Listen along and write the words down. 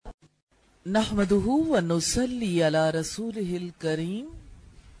نحمده ونصلي على رسوله الكريم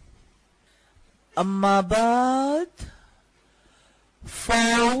اما بعد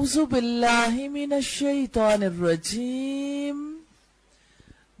فاعوذ بالله من الشيطان الرجيم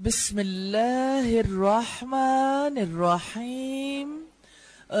بسم الله الرحمن الرحيم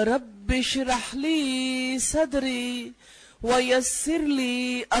رب اشرح لي صدري ويسر لي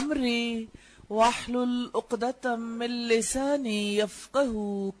امري واحلل عقدة من لساني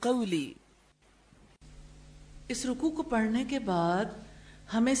يفقهوا قولي۔ اس رکوع کو پڑھنے کے بعد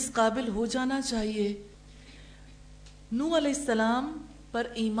ہمیں اس قابل ہو جانا چاہیے نوح علیہ السلام پر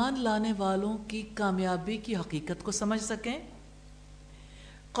ایمان لانے والوں کی کامیابی کی حقیقت کو سمجھ سکیں،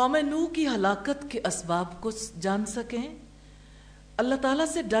 قوم نوح کی ہلاکت کے اسباب کو جان سکیں، اللہ تعالیٰ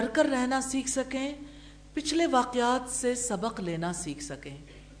سے ڈر کر رہنا سیکھ سکیں، پچھلے واقعات سے سبق لینا سیکھ سکیں۔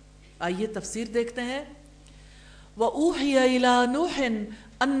 آئیے تفسیر دیکھتے ہیں۔ وَأُوحِيَ إِلَى نُوحٍ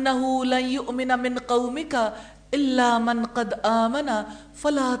أَنَّهُ لَن يُؤْمِنَ مِن قَوْمِكَ إِلَّا مَن قَدْ آمَنَ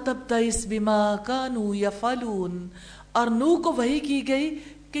فَلَا تَبْتَئِسْ بِمَا كَانُوا يَفْعَلُونَ۔ اور نوح کو وحی کی گئی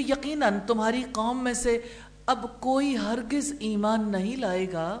کہ یقیناً تمہاری قوم میں سے اب کوئی ہرگز ایمان نہیں لائے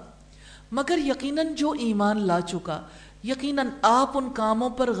گا مگر یقیناً جو ایمان لا چکا، یقیناً آپ ان کاموں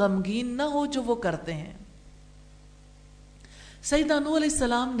پر غمگین نہ ہو جو وہ کرتے ہیں۔ سیدنا نوح علیہ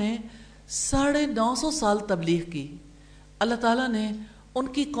السلام نے 950 سال تبلیغ کی۔ اللہ تعالیٰ نے ان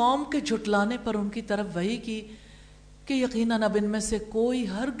کی قوم کے جھٹلانے پر ان کی طرف وحی کی کہ یقیناً اب ان میں سے کوئی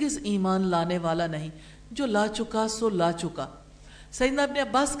ہرگز ایمان لانے والا نہیں، جو لا چکا سو لا چکا۔ سیدنا ابن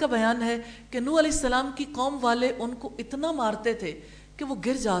عباس کا بیان ہے کہ نوح علیہ السلام کی قوم والے ان کو اتنا مارتے تھے کہ وہ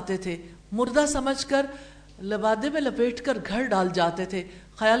گر جاتے تھے، مردہ سمجھ کر لبادے میں لپیٹ کر گھر ڈال جاتے تھے،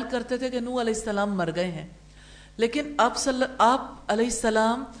 خیال کرتے تھے کہ نوح علیہ السلام مر گئے ہیں۔ لیکن آپ علیہ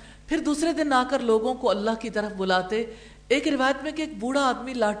السلام پھر دوسرے دن آ کر لوگوں کو اللہ کی طرف بلاتے۔ ایک روایت میں کہ ایک بوڑھا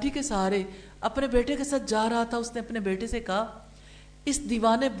آدمی لاٹھی کے سہارے اپنے بیٹے کے ساتھ جا رہا تھا، اس نے اپنے بیٹے سے کہا اس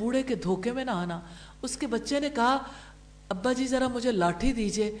دیوانے بوڑھے کے دھوکے میں نہ آنا۔ اس کے بچے نے کہا ابا جی ذرا مجھے لاٹھی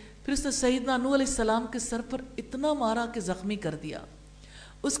دیجئے۔ پھر اس نے سیدنا نوح علیہ السلام کے سر پر اتنا مارا کہ زخمی کر دیا۔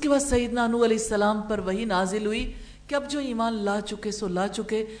 اس کے بعد سیدنا نوح علیہ السلام پر وحی نازل ہوئی کہ اب جو ایمان لا چکے سو لا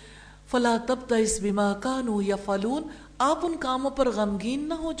چکے، فلا تبتئس بما كانوا يفعلون، آپ ان کاموں پر غمگین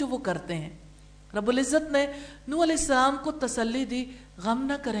نہ ہو جو وہ کرتے ہیں۔ رب العزت نے نوح علیہ السلام کو تسلی دی، غم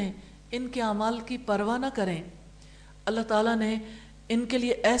نہ کریں، ان کے اعمال کی پرواہ نہ کریں۔ اللہ تعالیٰ نے ان کے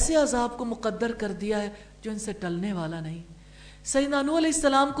لیے ایسے عذاب کو مقدر کر دیا ہے جو ان سے ٹلنے والا نہیں۔ سیدنا نوح علیہ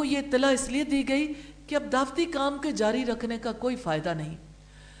السلام کو یہ اطلاع اس لیے دی گئی کہ اب دعوتی کام کے جاری رکھنے کا کوئی فائدہ نہیں۔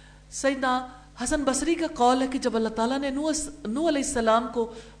 سیدنا حسن بصری کا قول ہے کہ جب اللہ تعالیٰ نے نوح علیہ السلام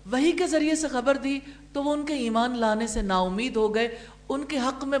کو وحی کے ذریعے سے خبر دی تو وہ ان کے ایمان لانے سے نا امید ہو گئے، ان کے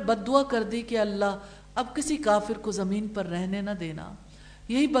حق میں بد دعا کر دی کہ اللہ اب کسی کافر کو زمین پر رہنے نہ دینا۔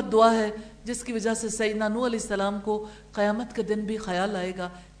 یہی بد دعا ہے جس کی وجہ سے سیدنا نوح علیہ السلام کو قیامت کے دن بھی خیال آئے گا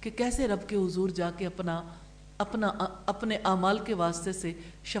کہ کیسے رب کے حضور جا کے اپنے اعمال کے واسطے سے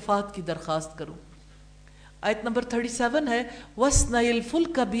شفاعت کی درخواست کروں۔ آیت نمبر 37 ہے وَاصْنَعِ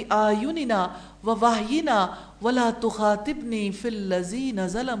الْفُلْكَ بِأَعْيُنِنَا وَوَحْيِنَا وَلَا تُخَاطِبْنِي فِي الَّذِينَ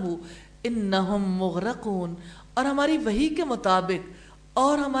ظَلَمُوا إِنَّهُمْ مُغْرَقُونَ۔ اور ہماری وحی کے مطابق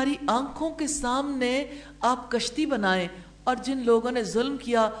اور ہماری آنکھوں کے سامنے آپ کشتی بنائیں اور جن لوگوں نے ظلم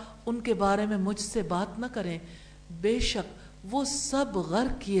کیا ان کے بارے میں مجھ سے بات نہ کریں، بے شک وہ سب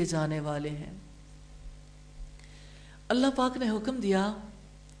غرق کیے جانے والے ہیں۔ اللہ پاک نے حکم دیا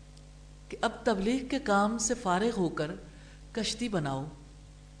کہ اب تبلیغ کے کام سے فارغ ہو کر کشتی بناؤ،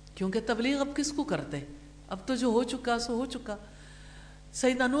 کیونکہ تبلیغ اب کس کو کرتے، اب تو جو ہو چکا سو ہو چکا۔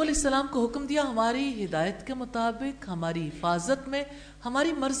 سیدنا نوح علیہ السلام کو حکم دیا ہماری ہدایت کے مطابق، ہماری حفاظت میں،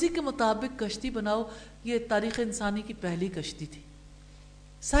 ہماری مرضی کے مطابق کشتی بناؤ۔ یہ تاریخ انسانی کی پہلی کشتی تھی۔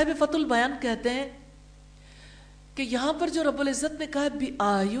 صاحب فتح البیان کہتے ہیں کہ یہاں پر جو رب العزت نے کہا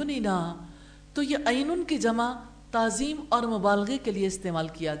بِآیُنِنَا، تو یہ عینن کی جمع تعظیم اور مبالغے کے لیے استعمال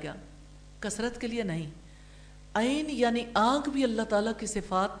کیا گیا، کثرت کے لیے نہیں۔ عین یعنی آنکھ بھی اللہ تعالیٰ کی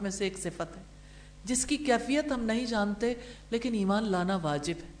صفات میں سے ایک صفت ہے جس کی کیفیت ہم نہیں جانتے لیکن ایمان لانا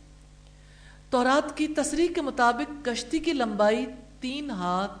واجب ہے۔ تورات کی تصریح کے مطابق کشتی کی لمبائی 3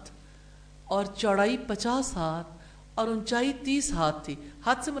 ہاتھ اور چوڑائی 50 ہاتھ اور اونچائی 30 ہاتھ تھی۔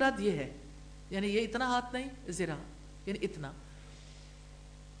 ہاتھ سے مراد یہ ہے، یعنی یہ اتنا ہاتھ نہیں، زرا یعنی اتنا۔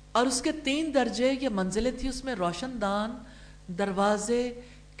 اور اس کے 3 درجے یا منزلیں تھی، اس میں روشن دان، دروازے،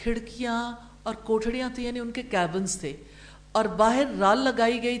 کھڑکیاں اور کوٹھڑیاں تھیں، یعنی ان کے کیبنز تھے، اور باہر رال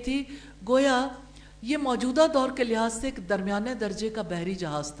لگائی گئی تھی۔ گویا یہ موجودہ دور کے لحاظ سے ایک درمیانے درجے کا بحری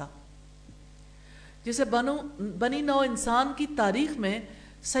جہاز تھا، جسے بنی نوع انسان کی تاریخ میں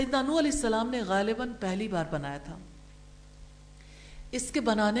سیدنا نوح علیہ السلام نے غالباً پہلی بار بنایا تھا۔ اس کے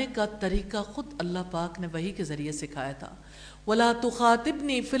بنانے کا طریقہ خود اللہ پاک نے وحی کے ذریعے سکھایا تھا. وَلَا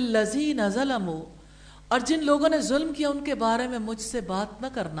تُخَاطِبْنِي فِي الَّذِينَ ظَلَمُوا، اور جن لوگوں نے ظلم کیا ان کے بارے میں مجھ سے بات نہ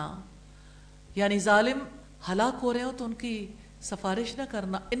کرنا. یعنی ظالم ہلاک ہو رہے ہو تو ان کی سفارش نہ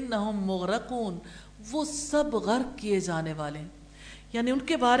کرنا. اِنَّهُمْ مُغْرَقُونَ، وہ سب غرق کیے جانے والے ہیں. یعنی ان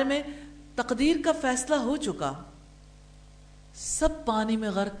کے بارے میں تقدیر کا فیصلہ ہو چکا، سب پانی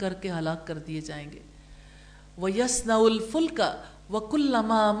میں غرق کر کے ہلاک کر دیے جائیں گے. وَيَصْنَعُ الْفُلْكَ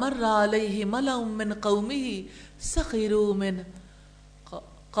وَكُلَّمَا مَرَّ عَلَيْهِ مَلَأٌ مِّن قَوْمِهِ سَخِرُوا مِنْهُ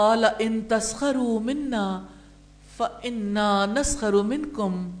قَالَ إِن تَسْخَرُوا مِنَّا فَإِنَّا نَسْخَرُ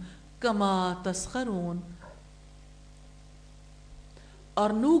مِنْكُمْ كَمَا تَسْخَرُونَ. اور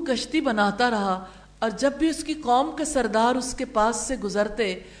نوح کشتی بناتا رہا، اور جب بھی اس کی قوم کے سردار اس کے پاس سے گزرتے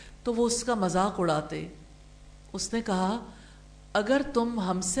تو وہ اس کا مذاق اڑاتے. اس نے کہا اگر تم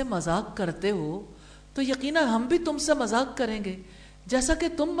ہم سے مذاق کرتے ہو تو یقیناً ہم بھی تم سے مذاق کریں گے جیسا کہ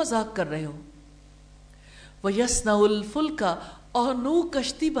تم مذاق کر رہے ہو. وَيَصْنَعُ الْفُلْكَ، اور نوح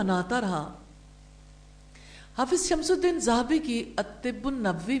کشتی بناتا رہا. حافظ شمس الدین ذہبی کی الطب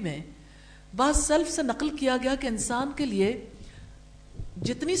النبوی میں بعض سلف سے نقل کیا گیا کہ انسان کے لیے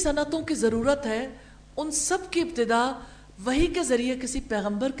جتنی صنعتوں کی ضرورت ہے ان سب کی ابتدا وحی کے ذریعے کسی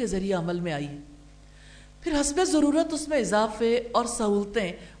پیغمبر کے ذریعے عمل میں آئی. پھر حسب ضرورت اس میں اضافے اور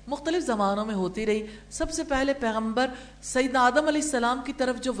سہولتیں مختلف زمانوں میں ہوتی رہی. سب سے پہلے پیغمبر سیدنا آدم علیہ السلام کی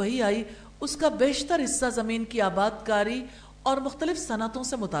طرف جو وحی آئی اس کا بیشتر حصہ زمین کی آباد کاری اور مختلف صنعتوں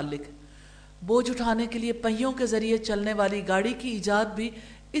سے متعلق. بوجھ اٹھانے کے لیے پہیوں کے ذریعے چلنے والی گاڑی کی ایجاد بھی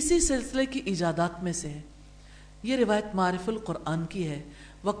اسی سلسلے کی ایجادات میں سے ہے. یہ روایت معارف القرآن کی ہے.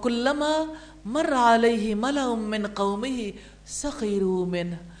 وَكُلَّمَا مَرَّ عَلَيْهِ مَلَأٌ مِّن قَوْمِهِ سَخِرُوا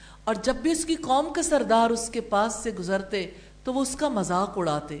مِنْهُ، اور جب بھی اس کی قوم کے سردار اس کے پاس سے گزرتے تو وہ اس کا مذاق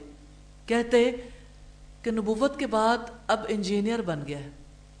اڑاتے. کہتے کہ نبوت کے بعد اب انجینئر بن گیا ہے،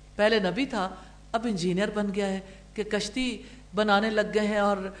 پہلے نبی تھا اب انجینئر بن گیا ہے کہ کشتی بنانے لگ گئے ہیں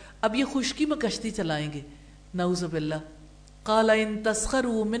اور اب یہ خشکی میں کشتی چلائیں گے. نعوذ باللہ. قَالَ إِن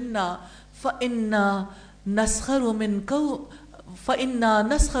تَسْخَرُوا مِنَّا فَإِنَّا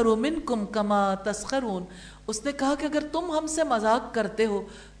نَسْخَرُ مِنْكُمْ كَمَا تَسْخَرُونَ. اس نے کہا کہ اگر تم ہم سے مذاق کرتے ہو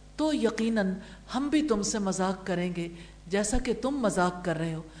تو یقیناً ہم بھی تم سے مذاق کریں گے جیسا کہ تم مذاق کر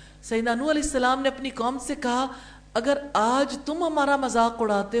رہے ہو. سیدنا نوح علیہ السلام نے اپنی قوم سے کہا اگر آج تم ہمارا مذاق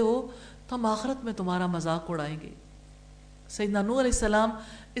اڑاتے ہو تو ہم آخرت میں تمہارا مذاق اڑائیں گے. سیدنا نوح علیہ السلام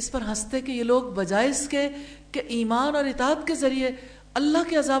اس پر ہنستے کہ یہ لوگ بجائے اس کے کہ ایمان اور اطاعت کے ذریعے اللہ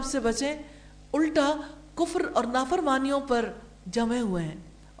کے عذاب سے بچیں، الٹا کفر اور نافرمانیوں پر جمے ہوئے ہیں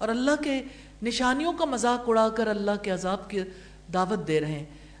اور اللہ کے نشانیوں کا مذاق اڑا کر اللہ کے عذاب کی دعوت دے رہے ہیں.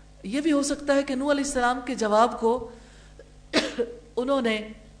 یہ بھی ہو سکتا ہے کہ نوح علیہ السلام کے جواب کو انہوں نے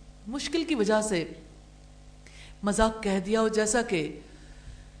مشکل کی وجہ سے مذاق کہہ دیا ہو، جیسا کہ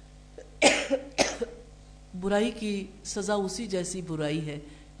برائی کی سزا اسی جیسی برائی ہے.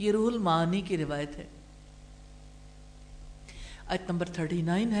 یہ روح المعانی کی روایت ہے. آیت نمبر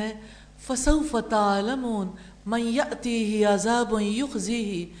 39 ہے فَسَوْفَ تَعْلَمُونَ مَنْ يَأْتِيهِ عَذَابٌ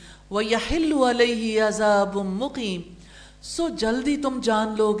يُخْزِيهِ وَيَحِلُّ عَلَيْهِ عَذَابٌ مُقِيمٌ. سو جلدی تم جان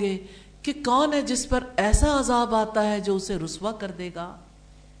لو گے کہ کون ہے جس پر ایسا عذاب آتا ہے جو اسے رسوا کر دے گا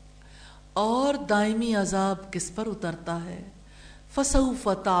اور دائمی عذاب کس پر اترتا ہے. فَسَوْفَ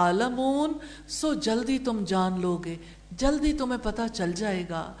تَعْلَمُونَ، سو جلدی تم جان لو گے، جلدی تمہیں پتہ چل جائے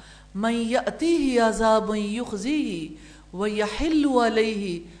گا. مَنْ يَأْتِيهِ عَذَابٌ يُخْزِيهِ وَيَحِلُّ عَلَيْهِ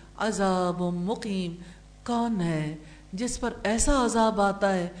عَذَابٌ مُقِيمٌ، کون ہے جس پر ایسا عذاب آتا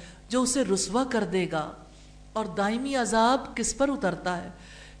ہے جو اسے رسوا کر دے گا اور دائمی عذاب کس پر اترتا ہے.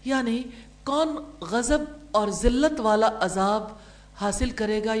 یعنی کون غضب اور ذلت والا عذاب حاصل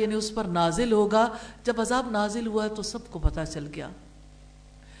کرے گا، یعنی اس پر نازل ہوگا. جب عذاب نازل ہوا ہے تو سب کو پتہ چل گیا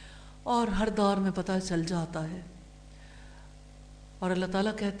اور ہر دور میں پتہ چل جاتا ہے. اور اللہ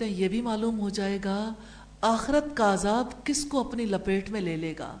تعالیٰ کہتے ہیں یہ بھی معلوم ہو جائے گا آخرت کا عذاب کس کو اپنی لپیٹ میں لے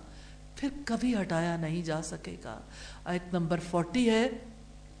لے گا، پھر کبھی ہٹایا نہیں جا سکے گا. آیت نمبر 40 ہے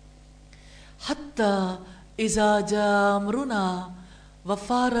حَتَّى إِذَا جَاءَ أَمْرُنَا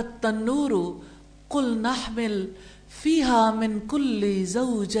وَفَارَ التَّنُّورُ قُلْ نَحْمِلْ فِيهَا مِنْ كُلِّ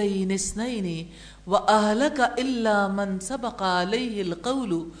زَوْجَيْنِ اثْنَيْنِ وَأَهْلَكَ إِلَّا مَنْ سَبَقَ عَلَيْهِ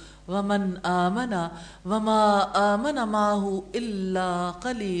الْقَوْلُ وَمَنْ آمَنَ وَمَا آمَنَ مَعَهُ إِلَّا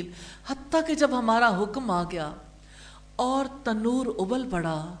قَلِيلٌ. حتیٰ کہ جب ہمارا حکم آ گیا اور تنور ابل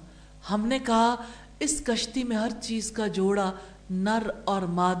پڑا، ہم نے کہا اس کشتی میں ہر چیز کا جوڑا نر اور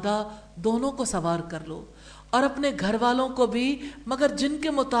مادہ دونوں کو سوار کر لو اور اپنے گھر والوں کو بھی مگر جن کے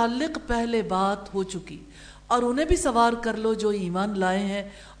متعلق پہلے بات ہو چکی، اور انہیں بھی سوار کر لو جو ایمان لائے ہیں،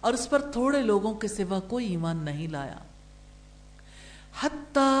 اور اس پر تھوڑے لوگوں کے سوا کوئی ایمان نہیں لایا.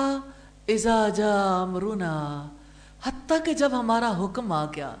 حتیٰ اذا جاء امرنا، حتیٰ کہ جب ہمارا حکم آ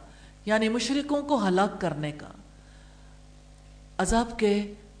گیا، یعنی مشرکوں کو ہلاک کرنے کا، عذاب کے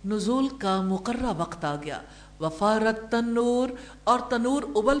نزول کا مقررہ وقت آ گیا. وفارت تنور، اور تنور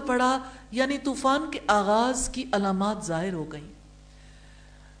ابل پڑا، یعنی طوفان کے آغاز کی علامات ظاہر ہو گئیں.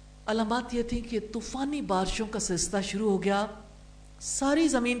 علامات یہ تھیں کہ طوفانی بارشوں کا سلسلہ شروع ہو گیا، ساری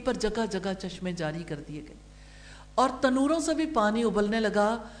زمین پر جگہ جگہ چشمے جاری کر دیے گئے، اور تنوروں سے بھی پانی ابلنے لگا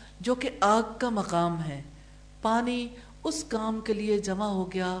جو کہ آگ کا مقام ہے. پانی اس کام کے لیے جمع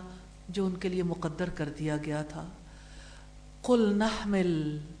ہو گیا جو ان کے لیے مقدر کر دیا گیا تھا. قل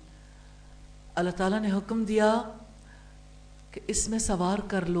نحمل، اللہ تعالیٰ نے حکم دیا کہ اس میں سوار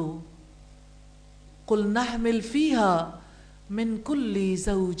کر لو. قل نحمل فیہا من کل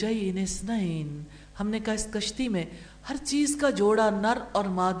زوجین اثنین، ہم نے کہا اس کشتی میں ہر چیز کا جوڑا، نر اور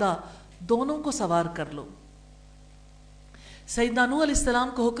مادہ دونوں کو سوار کر لو. سیدنا نوح علیہ السلام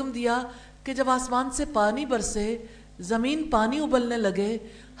کو حکم دیا کہ جب آسمان سے پانی برسے، زمین پانی ابلنے لگے،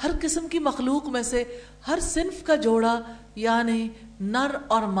 ہر قسم کی مخلوق میں سے ہر صنف کا جوڑا یعنی نر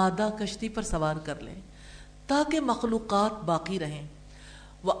اور مادہ کشتی پر سوار کر لیں تاکہ مخلوقات باقی رہیں.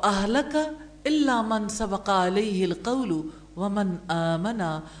 وَأَهْلَكَ إِلَّا مَنْ سَبَقَ عَلَيْهِ الْقَوْلُ وَمَنْ آمَنَ،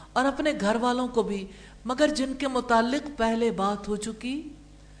 اور اپنے گھر والوں کو بھی مگر جن کے متعلق پہلے بات ہو چکی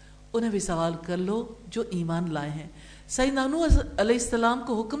انہیں بھی سوال کر لو جو ایمان لائے ہیں. سیدنا نوح علیہ السلام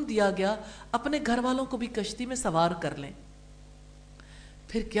کو حکم دیا گیا اپنے گھر والوں کو بھی کشتی میں سوار کر لیں.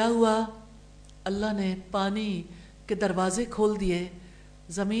 پھر کیا ہوا؟ اللہ نے پانی کے دروازے کھول دیے،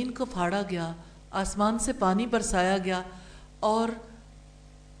 زمین کو پھاڑا گیا، آسمان سے پانی برسایا گیا اور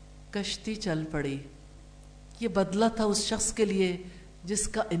کشتی چل پڑی. یہ بدلہ تھا اس شخص کے لیے جس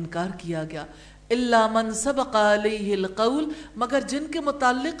کا انکار کیا گیا. الا من سبق علیہ القول، مگر جن کے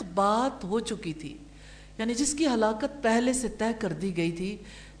متعلق بات ہو چکی تھی، یعنی جس کی ہلاکت پہلے سے طے کر دی گئی تھی،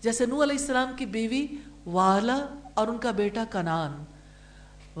 جیسے نوح علیہ السلام کی بیوی والا اور ان کا بیٹا کنعان.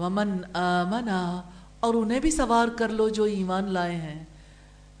 ومن آمنا، اور انہیں بھی سوار کر لو جو ایمان لائے ہیں،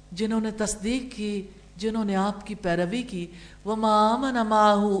 جنہوں نے تصدیق کی، جنہوں نے آپ کی پیروی کی. وما آمن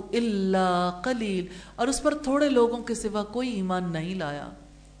معه الا قلیل، اور اس پر تھوڑے لوگوں کے سوا کوئی ایمان نہیں لایا.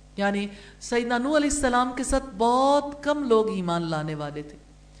 یعنی سیدنا نوح علیہ السلام کے ساتھ بہت کم لوگ ایمان لانے والے تھے.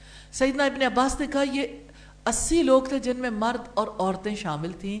 سیدنا ابن عباس نے کہا یہ 80 لوگ تھے جن میں مرد اور عورتیں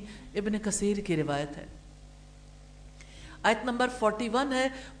شامل تھیں. ابن کثیر کی روایت ہے. آیت نمبر 41 ہے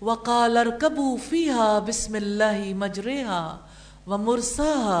وَقَالَ ارْكَبُوا فِيهَا بِسْمِ اللَّهِ مَجْرَيْهَا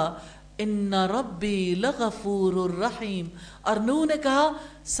وَمُرْسَاهَا إِنَّ رَبِّي لَغَفُورٌ رَحِيمٌ، اور نوح نے کہا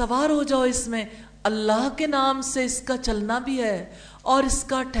سوار ہو جاؤ اس میں، اللہ کے نام سے اس کا چلنا بھی ہے اور اس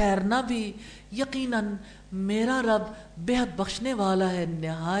کا ٹھہرنا بھی، یقیناً میرا رب بہت بخشنے والا ہے،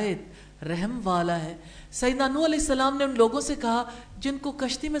 نہایت رحم والا ہے. سیدنا نوح علیہ السلام نے ان لوگوں سے کہا جن کو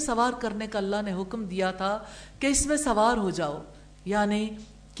کشتی میں سوار کرنے کا اللہ نے حکم دیا تھا کہ اس میں سوار ہو جاؤ، یعنی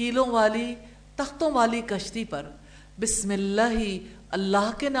کیلوں والی، تختوں والی کشتی پر. بسم اللہ، اللہ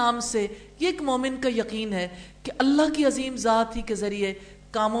کے نام سے. یہ ایک مومن کا یقین ہے کہ اللہ کی عظیم ذات ہی کے ذریعے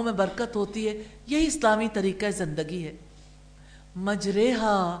کاموں میں برکت ہوتی ہے. یہی اسلامی طریقہ زندگی ہے.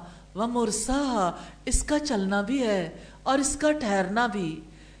 مجریہا و مرساہا، اس کا چلنا بھی ہے اور اس کا ٹھہرنا بھی،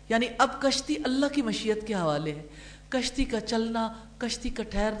 یعنی اب کشتی اللہ کی مشیت کے حوالے ہے. کشتی کا چلنا، کشتی کا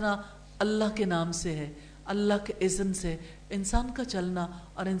ٹھہرنا اللہ کے نام سے ہے، اللہ کے اذن سے. انسان کا چلنا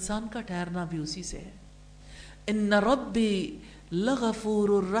اور انسان کا ٹھہرنا بھی اسی سے ہے. ان ربی لغفور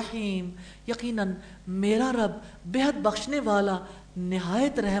الرحیم، یقیناً میرا رب بہت بخشنے والا،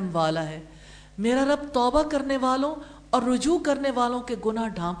 نہایت رحم والا ہے. میرا رب توبہ کرنے والوں اور رجوع کرنے والوں کے گناہ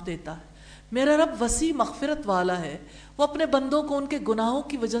ڈھانپ دیتا ہے. میرا رب وسیع مغفرت والا ہے. وہ اپنے بندوں کو ان کے گناہوں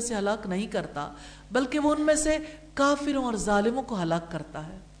کی وجہ سے ہلاک نہیں کرتا، بلکہ وہ ان میں سے کافروں اور ظالموں کو ہلاک کرتا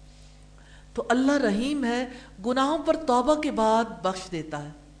ہے. تو اللہ رحیم ہے، گناہوں پر توبہ کے بعد بخش دیتا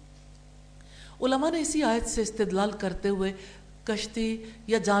ہے. علماء نے اسی آیت سے استدلال کرتے ہوئے کشتی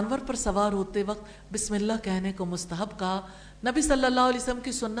یا جانور پر سوار ہوتے وقت بسم اللہ کہنے کو مستحب کہا. نبی صلی اللہ علیہ وسلم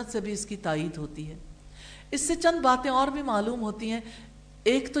کی سنت سے بھی اس کی تائید ہوتی ہے. اس سے چند باتیں اور بھی معلوم ہوتی ہیں.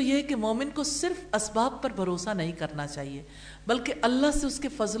 ایک تو یہ کہ مومن کو صرف اسباب پر بھروسہ نہیں کرنا چاہیے، بلکہ اللہ سے اس کے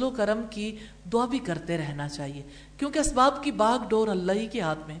فضل و کرم کی دعا بھی کرتے رہنا چاہیے، کیونکہ اسباب کی باغ ڈور اللہ ہی کے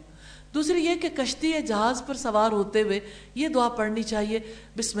ہاتھ میں. دوسری یہ کہ کشتی یا جہاز پر سوار ہوتے ہوئے یہ دعا پڑھنی چاہیے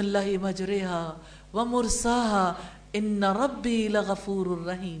بسم اللہ مجریہا و مرساہا ان ربی لغفور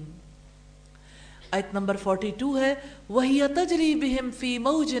الرحیم. آیت نمبر 42 ہے وَهِيَ تَجْرِي بِهِمْ فِي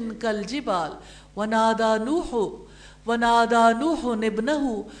مَوْجٍ كَالْجِبَالِ وَنَادَى نُوحٌ ابْنَهُ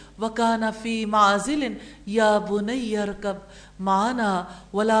وَكَانَ فِي مَعْزِلٍ يَا بُنَيَّ ارْكَبْ مَعَنَا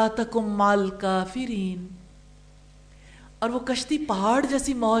وَلَا تَكُن مَّعَ الْكَافِرِينَ. اور وہ کشتی پہاڑ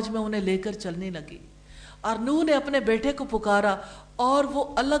جیسی موج میں انہیں لے کر چلنے لگی، اور نوح نے اپنے بیٹے کو پکارا اور وہ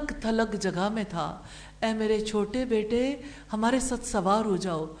الگ تھلگ جگہ میں تھا، اے میرے چھوٹے بیٹے ہمارے ساتھ سوار ہو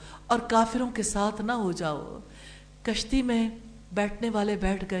جاؤ اور کافروں کے ساتھ نہ ہو جاؤ۔ کشتی میں بیٹھنے والے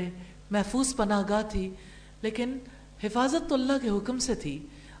بیٹھ گئے، محفوظ پناہ گاہ تھی، لیکن حفاظت تو اللہ کے حکم سے تھی۔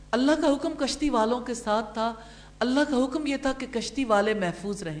 اللہ کا حکم کشتی والوں کے ساتھ تھا، اللہ کا حکم یہ تھا کہ کشتی والے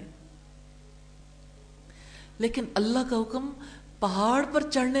محفوظ رہیں، لیکن اللہ کا حکم پہاڑ پر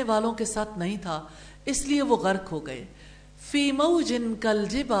چڑھنے والوں کے ساتھ نہیں تھا، اس لیے وہ غرق ہو گئے۔ فی موج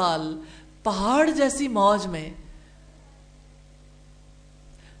کالجبال، پہاڑ جیسی موج میں۔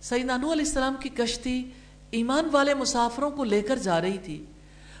 سیدنا نوح علیہ السلام کی کشتی ایمان والے مسافروں کو لے کر جا رہی تھی،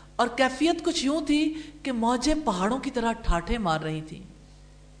 اور کیفیت کچھ یوں تھی کہ موجیں پہاڑوں کی طرح ٹھاٹھے مار رہی تھیں۔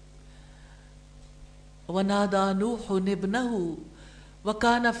 وَنَادَى نُوحٌ ابْنَهُ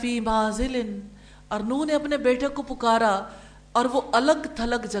وَكَانَ فِي مَعْزِلٍ، اور نوح نے اپنے بیٹے کو پکارا اور وہ الگ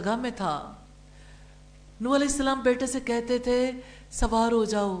تھلگ جگہ میں تھا۔ نوح علیہ السلام بیٹے سے کہتے تھے سوار ہو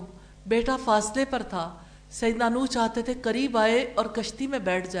جاؤ، بیٹا فاصلے پر تھا۔ سیدنا نوح چاہتے تھے قریب آئے اور کشتی میں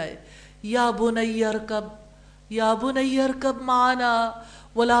بیٹھ جائے۔ یا بنی ارکب، یا بنی ارکب معنا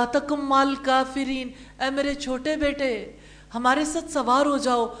ولا تکن مع الکافرین، اے میرے چھوٹے بیٹے ہمارے ساتھ سوار ہو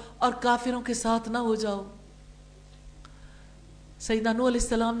جاؤ اور کافروں کے ساتھ نہ ہو جاؤ۔ سیدنا نوح علیہ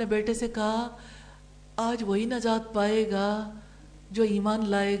السلام نے بیٹے سے کہا آج وہی نجات پائے گا جو ایمان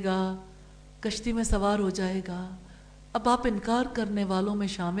لائے گا، کشتی میں سوار ہو جائے گا، اب آپ انکار کرنے والوں میں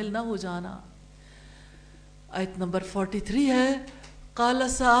شامل نہ ہو جانا۔ آیت نمبر 43 ہے، قال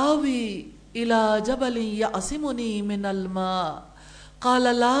سآوی الی جبل یعصمنی من الماء قال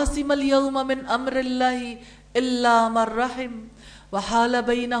لا عاصم اليوم من امر اللہ الا من رحم وحال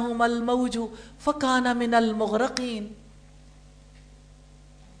بینہما الموج فکان من المغرقین۔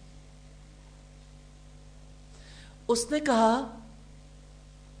 اس نے کہا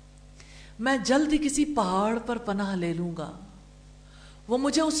میں جلد ہی کسی پہاڑ پر پناہ لے لوں گا، وہ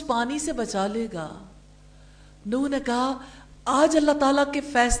مجھے اس پانی سے بچا لے گا۔ نوح نے کہا آج اللہ تعالیٰ کے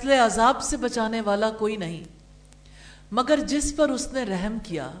فیصلے عذاب سے بچانے والا کوئی نہیں مگر جس پر اس نے رحم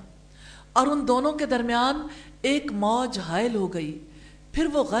کیا، اور ان دونوں کے درمیان ایک موج حائل ہو گئی، پھر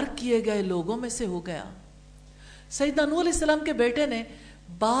وہ غرق کیے گئے لوگوں میں سے ہو گیا۔ سیدنا نوح علیہ السلام کے بیٹے نے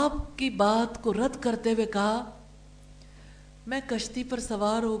باپ کی بات کو رد کرتے ہوئے کہا میں کشتی پر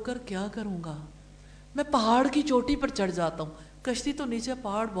سوار ہو کر کیا کروں گا، میں پہاڑ کی چوٹی پر چڑھ جاتا ہوں، کشتی تو نیچے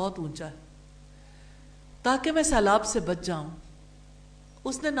پہاڑ بہت اونچا ہے، تاکہ میں سیلاب سے بچ جاؤں۔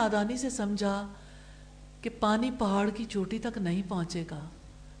 اس نے نادانی سے سمجھا کہ پانی پہاڑ کی چوٹی تک نہیں پہنچے گا،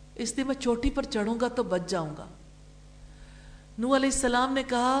 اس لیے میں چوٹی پر چڑھوں گا تو بچ جاؤں گا۔ نوح علیہ السلام نے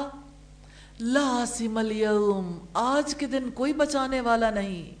کہا لا عاصم اليوم، آج کے دن کوئی بچانے والا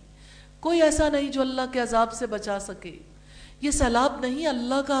نہیں، کوئی ایسا نہیں جو اللہ کے عذاب سے بچا سکے۔ یہ سیلاب نہیں،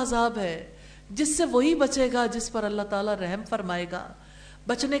 اللہ کا عذاب ہے، جس سے وہی بچے گا جس پر اللہ تعالیٰ رحم فرمائے گا۔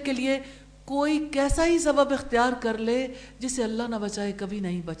 بچنے کے لیے کوئی کیسا ہی سبب اختیار کر لے، جسے اللہ نہ بچائے کبھی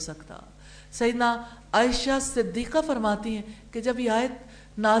نہیں بچ سکتا۔ سیدنا عائشہ صدیقہ فرماتی ہیں کہ جب یہ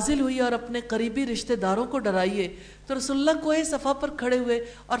آیت نازل ہوئی اور اپنے قریبی رشتہ داروں کو ڈرائیے تو رسول اللہ کوہ صفا پر کھڑے ہوئے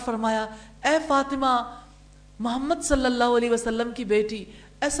اور فرمایا اے فاطمہ محمد صلی اللہ علیہ وسلم کی بیٹی،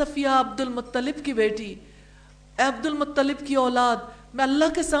 اے صفیہ عبد المطلب کی بیٹی، اے عبد المطلب کی اولاد، میں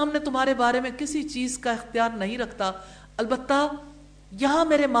اللہ کے سامنے تمہارے بارے میں کسی چیز کا اختیار نہیں رکھتا، البتہ یہاں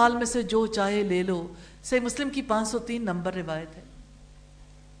میرے مال میں سے جو چاہے لے لو۔ صحیح مسلم کی 503 نمبر روایت ہے۔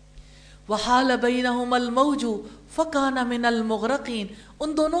 وَحَالَ بَيْنَهُمَا الْمَوْجُ فَكَانَ مِنَ الْمُغْرَقِينَ،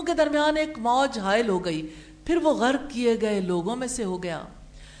 ان دونوں کے درمیان ایک موج حائل ہو گئی، پھر وہ غرق کیے گئے لوگوں میں سے ہو گیا۔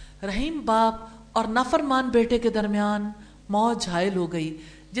 رحیم باپ اور نافرمان بیٹے کے درمیان موج حائل ہو گئی،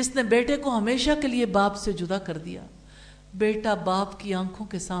 جس نے بیٹے کو ہمیشہ کے لیے باپ سے جدا کر دیا۔ بیٹا باپ کی آنکھوں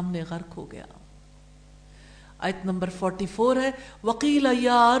کے سامنے غرق ہو گیا۔ آیت نمبر 44 ہے، وَقِيلَ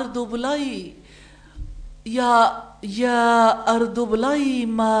يَا أَرْضُ ابْلَعِي یا ارض ابلعی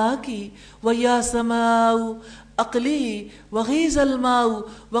ماءکی ویا سماء اقلیعی وغیض الماء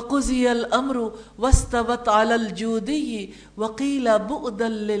وقضی الامر واستوت علی الجودی وقیل بعدا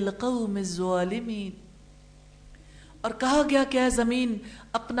للقوم الظالمین۔ اور کہا گیا کہ اے زمین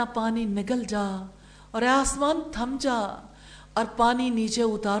اپنا پانی نگل جا، اور اے آسمان تھم جا، اور پانی نیچے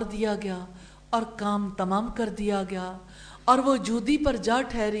اتار دیا گیا اور کام تمام کر دیا گیا، اور وہ جودی پر جا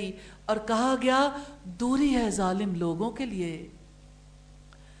ٹھہری، اور کہا گیا دوری ہے ظالم لوگوں کے لیے۔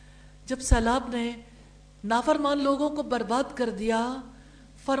 جب سیلاب نے نافرمان لوگوں کو برباد کر دیا،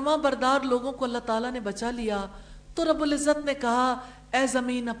 فرما بردار لوگوں کو اللہ تعالیٰ نے بچا لیا، تو رب العزت نے کہا اے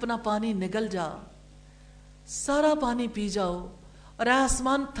زمین اپنا پانی نگل جا، سارا پانی پی جاؤ، اور اے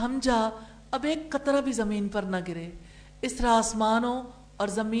آسمان تھم جا، اب ایک قطرہ بھی زمین پر نہ گرے، اس طرح آسمانوں اور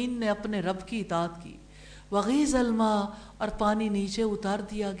زمین نے اپنے رب کی اطاعت کی. وغیظ الماء، اور پانی نیچے اتار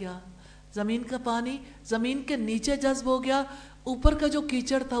دیا گیا. زمین کا پانی زمین کے نیچے جذب ہو گیا، اوپر کا جو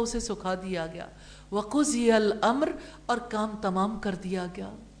کیچڑ تھا اسے سکھا دیا گیا. وقضی الامر، اور کام تمام کر دیا گیا.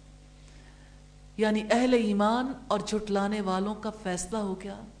 یعنی اہل ایمان اور جھٹلانے والوں کا فیصلہ ہو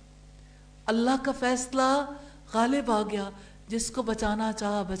گیا. اللہ کا فیصلہ غالب آ گیا. جس کو بچانا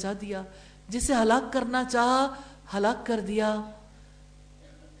چاہا بچا دیا، جسے ہلاک کرنا چاہا ہلاک کر دیا.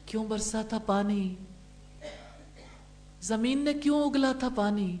 کیوں برسا تھا پانی؟ زمین نے کیوں اگلا تھا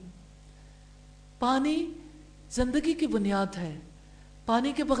پانی؟ پانی زندگی کی بنیاد ہے.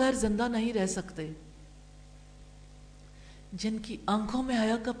 پانی کے بغیر زندہ نہیں رہ سکتے. جن کی آنکھوں میں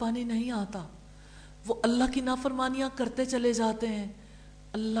حیا کا پانی نہیں آتا وہ اللہ کی نافرمانیاں کرتے چلے جاتے ہیں.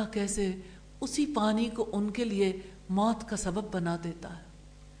 اللہ کیسے اسی پانی کو ان کے لیے موت کا سبب بنا دیتا ہے.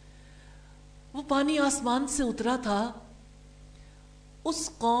 وہ پانی آسمان سے اترا تھا اس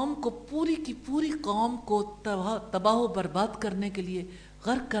قوم کو، پوری کی پوری قوم کو تباہ و برباد کرنے کے لیے،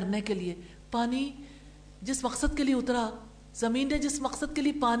 غرق کرنے کے لیے. پانی جس مقصد کے لیے اترا، زمین نے جس مقصد کے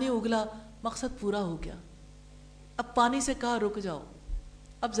لیے پانی اگلا، مقصد پورا ہو گیا. اب پانی سے کہا رک جاؤ،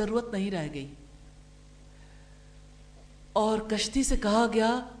 اب ضرورت نہیں رہ گئی. اور کشتی سے کہا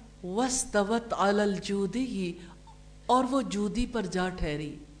گیا وَاسْتَوَتْ عَلَى الْجُودِيِّ، اور وہ جودی پر جا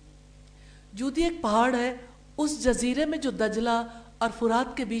ٹھہری. جودی ایک پہاڑ ہے اس جزیرے میں جو دجلہ اور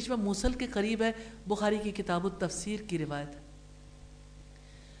فرات کے بیچ میں موصل کے قریب ہے. بخاری کی کتاب التفسیر کی روایت ہے.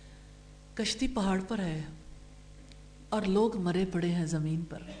 کشتی پہاڑ پر ہے اور لوگ مرے پڑے ہیں زمین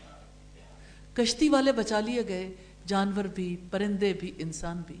پر. کشتی والے بچا لیے گئے، جانور بھی، پرندے بھی،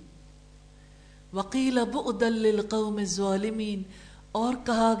 انسان بھی. وَقِيلَ بُعْدًا لِلْقَوْمِ الظَّالِمِينَ، اور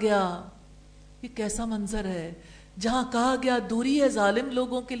کہا گیا، یہ کیسا منظر ہے جہاں کہا گیا دوری ہے ظالم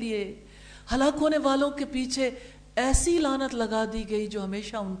لوگوں کے لیے. ہلاک ہونے والوں کے پیچھے ایسی لعنت لگا دی گئی جو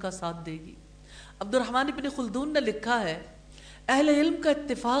ہمیشہ ان کا ساتھ دے گی. عبد الرحمن ابن خلدون نے لکھا ہے، اہل علم کا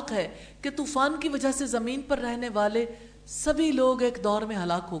اتفاق ہے کہ طوفان کی وجہ سے زمین پر رہنے والے سبھی لوگ ایک دور میں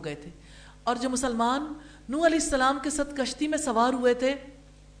ہلاک ہو گئے تھے. اور جو مسلمان نوح علیہ السلام کے ساتھ کشتی میں سوار ہوئے تھے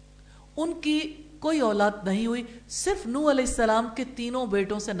ان کی کوئی اولاد نہیں ہوئی، صرف نوح علیہ السلام کے تینوں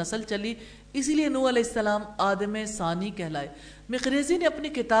بیٹوں سے نسل چلی. اسی لیے نوح علیہ السلام آدم ثانی کہلائے. مقریزی نے اپنی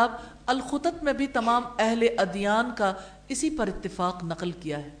کتاب الخطط میں بھی تمام اہل ادیان کا اسی پر اتفاق نقل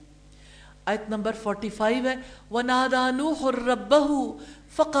کیا ہے. آیت نمبر 45 ہے، وَنَادَى نُوحٌ رَبَّهُ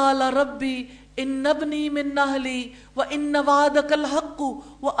فَقَالَ رَبِّ إِنَّ ابْنِي مِنْ أَهْلِي وَإِنَّ وَعْدَكَ الْحَقُّ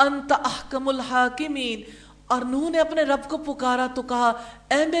وَأَنْتَ أَحْكَمُ الْحَاكِمِينَ. اور نوح نے اپنے رب کو پکارا تو کہا،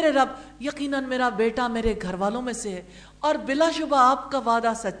 اے میرے رب، یقیناً میرا بیٹا میرے گھر والوں میں سے ہے اور بلا شبہ آپ کا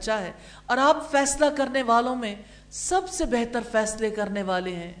وعدہ سچا ہے اور آپ فیصلہ کرنے والوں میں سب سے بہتر فیصلے کرنے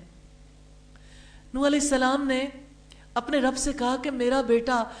والے ہیں. نوح علیہ السلام نے اپنے رب سے کہا کہ میرا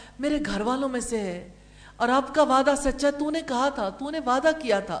بیٹا میرے گھر والوں میں سے ہے اور آپ کا وعدہ سچا ہے. تو نے کہا تھا، تو نے وعدہ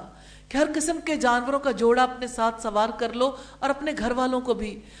کیا تھا کہ ہر قسم کے جانوروں کا جوڑا اپنے ساتھ سوار کر لو اور اپنے گھر والوں کو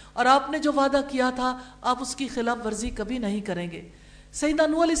بھی، اور آپ نے جو وعدہ کیا تھا آپ اس کی خلاف ورزی کبھی نہیں کریں گے. سیدنا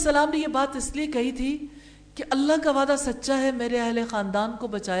نوح علیہ السلام نے یہ بات اس لیے کہی تھی کہ اللہ کا وعدہ سچا ہے، میرے اہل خاندان کو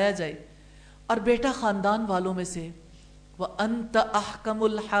بچایا جائے اور بیٹا خاندان والوں میں سے. وَأَنْتَ أَحْكَمُ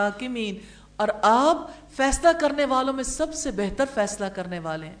الْحَاكِمِينَ، اور آپ فیصلہ کرنے والوں میں سب سے بہتر فیصلہ کرنے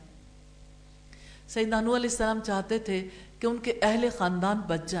والے ہیں. سیدنا نوح علیہ السلام چاہتے تھے کہ ان کے اہل خاندان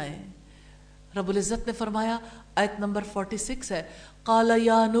بچ جائیں. رب العزت نے فرمایا، آیت نمبر 46 ہے، قَالَ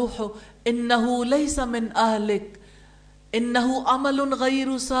يَا نُوحُ إِنَّهُ لَيْسَ مِنْ أَهْلِكَ إِنَّهُ عَمَلٌ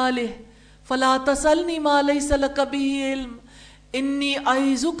غَيْرُ صَالِحٍ فَلَا تَسْأَلْنِي مَا لَيْسَ لَكَ بِهِ عِلْمٌ إِنِّي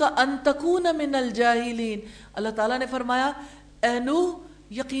أَعِظُكَ أَن تَكُونَ مِنَ الْجَاهِلِينَ. اللہ تعالیٰ نے فرمایا، اے نوح،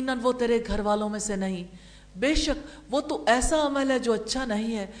 یقیناً وہ تیرے گھر والوں میں سے نہیں، بے شک وہ تو ایسا عمل ہے جو اچھا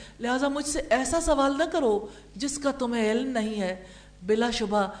نہیں ہے، لہٰذا مجھ سے ایسا سوال نہ کرو جس کا تمہیں علم نہیں ہے. بلا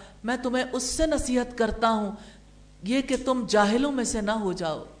شبہ میں تمہیں اس سے نصیحت کرتا ہوں یہ کہ تم جاہلوں میں سے نہ ہو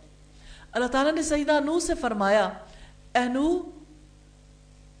جاؤ. اللہ تعالیٰ نے سیدنا نوح سے فرمایا، اے نوح،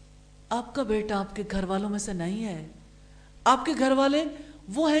 آپ کا بیٹا آپ کے گھر والوں میں سے نہیں ہے، آپ کے گھر والے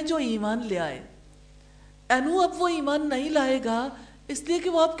وہ ہیں جو ایمان لے آئے. اے نوح، اب وہ ایمان نہیں لائے گا اس لیے کہ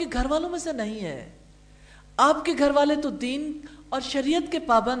وہ آپ کے گھر والوں میں سے نہیں ہے. آپ کے گھر والے تو دین اور شریعت کے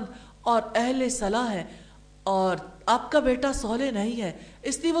پابند اور اہل صلاح ہیں اور آپ کا بیٹا صالح نہیں ہے،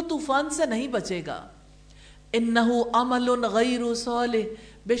 اس لیے وہ طوفان سے نہیں بچے گا. انہو عمل غیر صالح،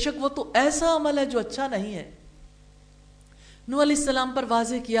 بے شک وہ تو ایسا عمل ہے جو اچھا نہیں ہے. نوح علیہ السلام پر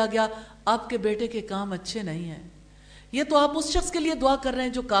واضح کیا گیا آپ کے بیٹے کے کام اچھے نہیں ہیں. یہ تو آپ اس شخص کے لیے دعا کر رہے ہیں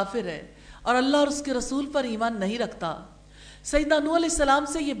جو کافر ہے اور اللہ اور اس کے رسول پر ایمان نہیں رکھتا. سیدنا نوح علیہ السلام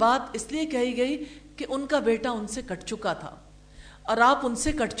سے یہ بات اس لیے کہی گئی کہ ان کا بیٹا ان سے کٹ چکا تھا اور آپ ان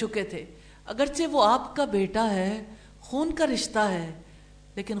سے کٹ چکے تھے. اگرچہ وہ آپ کا بیٹا ہے، خون کا رشتہ ہے،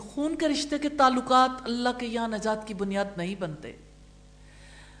 لیکن خون کے رشتے کے تعلقات اللہ کے یہاں نجات کی بنیاد نہیں بنتے.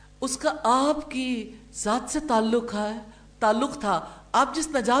 اس کا آپ کی ذات سے تعلق تھا. آپ جس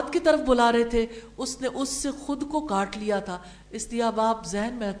نجات کی طرف بلا رہے تھے اس نے اس سے خود کو کاٹ لیا تھا. اس لیے اب آپ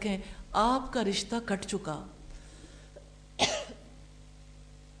ذہن میں رکھیں آپ کا رشتہ کٹ چکا.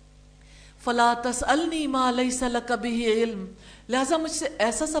 فَلَا تَسْأَلْنِي مَا لَيْسَ لَكَ بِهِ علم، لہٰذا مجھ سے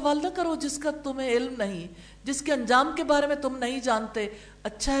ایسا سوال نہ کرو جس کا تمہیں علم نہیں، جس کے انجام کے بارے میں تم نہیں جانتے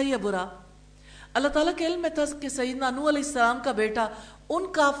اچھا ہے یا برا. اللہ تعالیٰ کے علم میں تھا کہ سیدنا نوح علیہ السلام کا بیٹا ان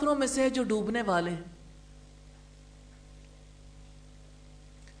کافروں میں سے ہے جو ڈوبنے والے ہیں.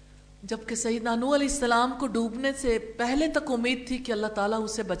 جبکہ سیدنا نوح علیہ السلام کو ڈوبنے سے پہلے تک امید تھی کہ اللہ تعالیٰ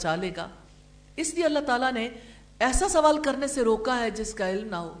اسے بچا لے گا. اس لیے اللہ تعالیٰ نے ایسا سوال کرنے سے روکا ہے جس کا علم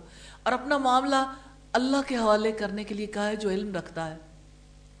نہ ہو، اور اپنا معاملہ اللہ کے حوالے کرنے کے لیے کہا ہے جو علم رکھتا ہے.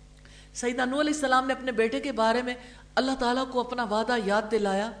 سیدنا نوح علیہ السلام نے اپنے بیٹے کے بارے میں اللہ تعالیٰ کو اپنا وعدہ یاد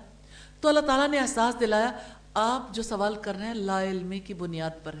دلایا تو اللہ تعالیٰ نے احساس دلایا آپ جو سوال کر رہے ہیں لا علمی کی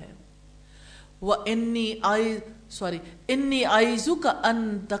بنیاد پر ہے. اِنِّی أَعِیذُکَ أَن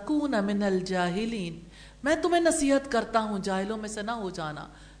تَکُونَ مِنَ الْجَاہِلِینَ، میں تمہیں نصیحت کرتا ہوں جاہلوں میں سے نہ ہو جانا،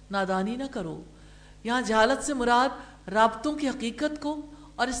 نادانی نہ کرو. یہاں جہالت سے مراد رابطوں کی حقیقت کو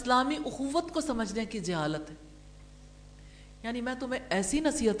اور اسلامی اخوت کو سمجھنے کی جہالت ہے. یعنی میں تمہیں ایسی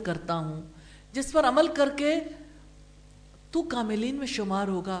نصیحت کرتا ہوں جس پر عمل کر کے تو کاملین میں شمار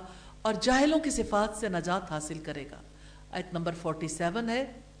ہوگا اور جاہلوں کی صفات سے نجات حاصل کرے گا. آیت نمبر 47 ہے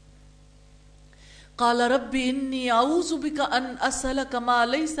قال رب انی اعوذ بک ان اسألک ما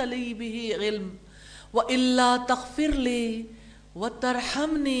لیس لی به علم والا تغفر لی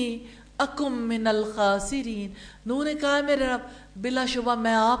وترحمنی اکم من الخاسرین. نوح نے کہا میرے رب بلا شبہ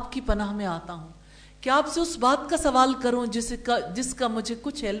میں آپ کی پناہ میں آتا ہوں کہ آپ سے اس بات کا سوال کروں جس کا مجھے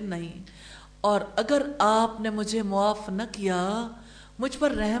کچھ علم نہیں، اور اگر آپ نے مجھے معاف نہ کیا، مجھ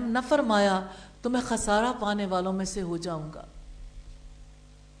پر رحم نہ فرمایا تو میں خسارہ پانے والوں میں سے ہو جاؤں گا.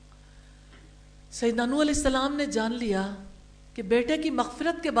 سیدنا نوح علیہ السلام نے جان لیا کہ بیٹے کی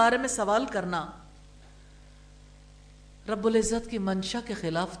مغفرت کے بارے میں سوال کرنا رب العزت کی منشا کے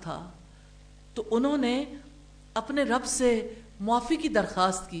خلاف تھا، تو انہوں نے اپنے رب سے معافی کی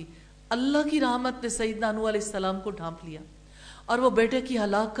درخواست کی. اللہ کی رحمت نے سیدنا نوح علیہ السلام کو ڈھانپ لیا اور وہ بیٹے کی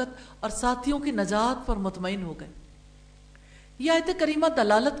ہلاکت اور ساتھیوں کی نجات پر مطمئن ہو گئے. یہ آیت کریمہ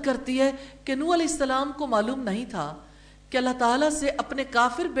دلالت کرتی ہے کہ نوح علیہ السلام کو معلوم نہیں تھا کہ اللہ تعالیٰ سے اپنے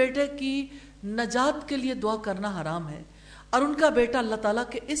کافر بیٹے کی نجات کے لیے دعا کرنا حرام ہے، اور ان کا بیٹا اللہ تعالیٰ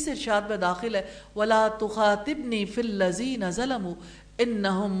کے اس ارشاد میں داخل ہے وَلَا تُخَاطِبْنِي فِي الَّذِينَ ظَلَمُوا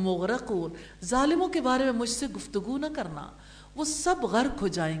إِنَّهُمْ مُغْرَقُونَ. ظالموں کے بارے میں مجھ سے گفتگو نہ کرنا، وہ سب غرق ہو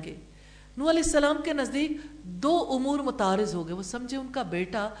جائیں گے. نوح علیہ السلام کے نزدیک دو امور متعارض ہو گئے. وہ سمجھے ان کا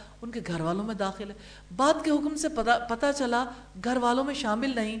بیٹا ان کے گھر والوں میں داخل ہے، بات کے حکم سے پتہ چلا گھر والوں میں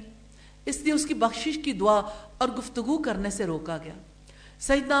شامل نہیں، اس لیے اس کی بخشش کی دعا اور گفتگو کرنے سے روکا گیا.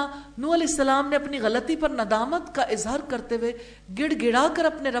 سیدنا نوح علیہ السلام نے اپنی غلطی پر ندامت کا اظہار کرتے ہوئے گڑ گڑا کر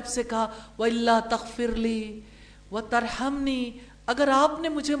اپنے رب سے کہا وَإِلَّا تَغْفِرْ لِي وَتَرْحَمْنِي، اگر آپ نے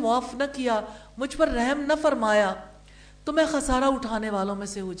مجھے معاف نہ کیا، مجھ پر رحم نہ فرمایا تو میں خسارہ اٹھانے والوں میں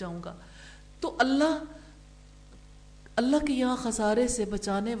سے ہو جاؤں گا. تو اللہ کے یہاں خسارے سے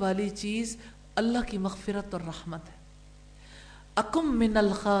بچانے والی چیز اللہ کی مغفرت اور رحمت ہے. اکم من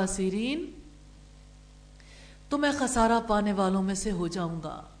الخاسرین، تو میں خسارہ پانے والوں میں سے ہو جاؤں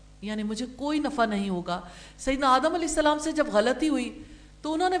گا، یعنی مجھے کوئی نفع نہیں ہوگا. سیدنا آدم علیہ السلام سے جب غلطی ہوئی تو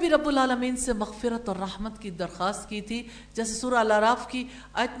انہوں نے بھی رب العالمین سے مغفرت اور رحمت کی درخواست کی تھی، جیسے سورہ الاعراف کی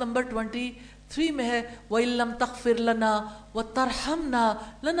آیت نمبر 23 میں ہے وَإِن لَّمْ تَغْفِرْ لَنَا وَتَرْحَمْنَا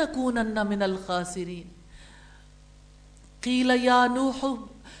لَنَكُونَنَّ مِنَ الْخَاسِرِينَ. قِيلَ يَا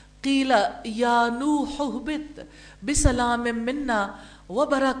نُوحُ اهْبِطْ بِسَلَامٍ مِّنَّا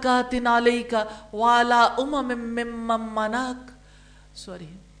وَبَرَكَاتٍ عَلَيْكَ وَعَلَىٰ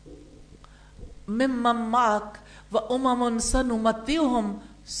مِمَّن مَّعَكَ وَأُمَمٌ سَنُمَتِّعُهُمْ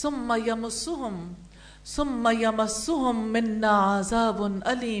ثُمَّ يَمَسُّهُمْ مِنَّا عَذَابٌ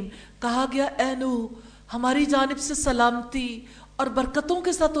أَلِيمٌ. کہا گیا اے نوح ہماری جانب سے سلامتی اور برکتوں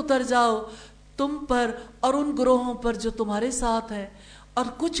کے ساتھ اتر جاؤ تم پر اور ان گروہوں پر جو تمہارے ساتھ ہیں، اور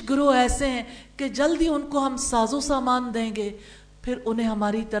کچھ گروہ ایسے ہیں کہ جلدی ان کو ہم ساز و سامان دیں گے، پھر انہیں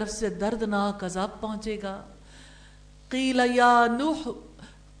ہماری طرف سے دردناک عذاب پہنچے گا. قیل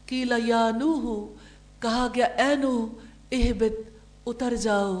یا نوح، کہا گیا اے نوح اہبط اتر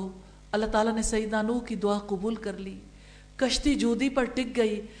جاؤ. اللہ تعالیٰ نے سیدنا نوح کی دعا قبول کر لی، کشتی جودی پر ٹک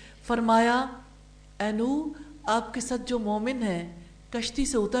گئی. فرمایا اے نوح آپ کے ساتھ جو مومن ہیں کشتی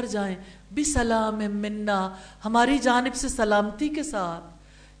سے اتر جائیں بسلام منا، ہماری جانب سے سلامتی کے ساتھ،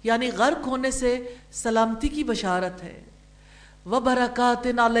 یعنی غرق ہونے سے سلامتی کی بشارت ہے، وبرکات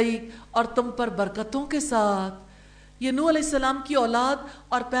علیک، اور تم پر برکتوں کے ساتھ۔ یہ نوح علیہ السلام کی اولاد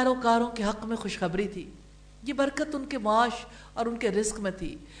اور پیروکاروں کے حق میں خوشخبری تھی، یہ برکت ان کے معاش اور ان کے رزق میں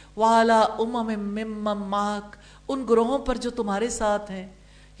تھی۔ وَعَلَىٰ أُمَمٍ مِّمَّن مَّعَكَ، ان گروہوں پر جو تمہارے ساتھ ہیں۔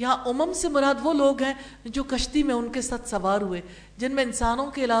 یہاں امم سے مراد وہ لوگ ہیں جو کشتی میں ان کے ساتھ سوار ہوئے، جن میں انسانوں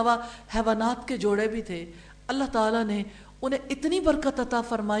کے علاوہ حیوانات کے جوڑے بھی تھے۔ اللہ تعالیٰ نے انہیں اتنی برکت عطا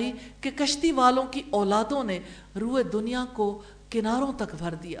فرمائی کہ کشتی والوں کی اولادوں نے روئے دنیا کو کناروں تک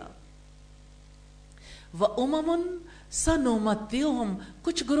بھر دیا۔ وَأُمَمٌ سَنُمَتِّعُهُمْ،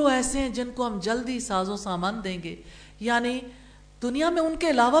 کچھ گروہ ایسے ہیں جن کو ہم جلدی ساز و سامان دیں گے، یعنی دنیا میں ان کے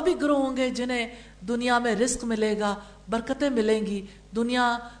علاوہ بھی گروہ ہوں گے جنہیں دنیا میں رزق ملے گا، برکتیں ملیں گی، دنیا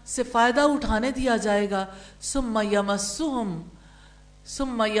سے فائدہ اٹھانے دیا جائے گا۔ ثم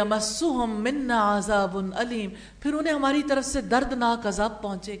یمسہم منا عذاب علیم، پھر انہیں ہماری طرف سے دردناک عذاب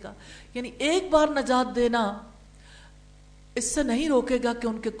پہنچے گا۔ یعنی ایک بار نجات دینا اس سے نہیں روکے گا کہ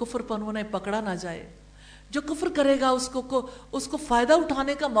ان کے کفر پر انہیں پکڑا نہ جائے۔ جو کفر کرے گا اس کو فائدہ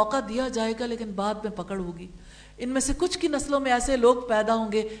اٹھانے کا موقع دیا جائے گا، لیکن بعد میں پکڑ ہوگی۔ ان میں سے کچھ کی نسلوں میں ایسے لوگ پیدا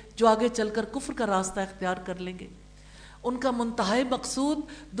ہوں گے جو آگے چل کر کفر کا راستہ اختیار کر لیں گے۔ ان کا منتہائی مقصود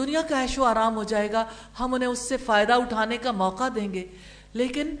دنیا کا عیش و آرام ہو جائے گا، ہم انہیں اس سے فائدہ اٹھانے کا موقع دیں گے،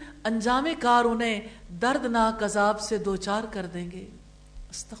 لیکن انجام کار انہیں دردناک عذاب سے دوچار کر دیں گے۔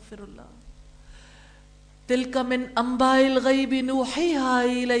 استغفر اللہ۔ تلک من انباء الغیب نوحیہا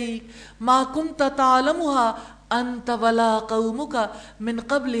الیک ما کنت تعلمها انت ولا قومک من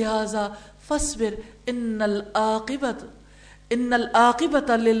قبل ھذا فاصبر ان العاقبۃ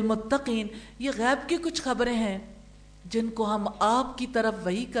للمتقین۔ یہ غیب کی کچھ خبریں ہیں جن کو ہم آپ کی طرف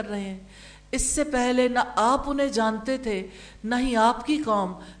وحی کر رہے ہیں، اس سے پہلے نہ آپ انہیں جانتے تھے نہ ہی آپ کی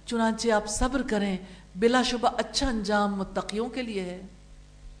قوم، چنانچہ آپ صبر کریں، بلا شبہ اچھا انجام متقیوں کے لیے ہے۔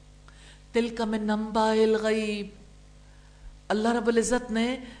 تلک من انباء الغیب، اللہ رب العزت نے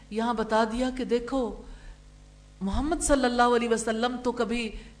یہاں بتا دیا کہ دیکھو محمد صلی اللہ علیہ وسلم تو کبھی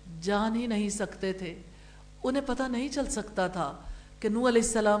جان ہی نہیں سکتے تھے، انہیں پتہ نہیں چل سکتا تھا کہ نوح علیہ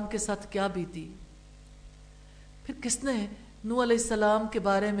السلام کے ساتھ کیا بیتی۔ پھر کس نے نوح علیہ السلام کے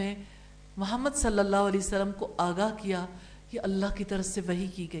بارے میں محمد صلی اللہ علیہ وسلم کو آگاہ کیا؟ یہ اللہ کی طرف سے وحی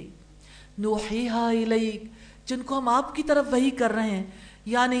کی گئی، نوحیہا الیک، جن کو ہم آپ کی طرف وحی کر رہے ہیں،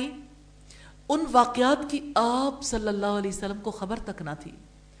 یعنی ان واقعات کی آپ صلی اللہ علیہ وسلم کو خبر تک نہ تھی۔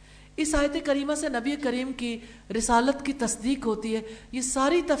 اس آیت کریمہ سے نبی کریم کی رسالت کی تصدیق ہوتی ہے، یہ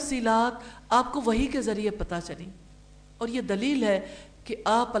ساری تفصیلات آپ کو وحی کے ذریعے پتہ چلی، اور یہ دلیل ہے کہ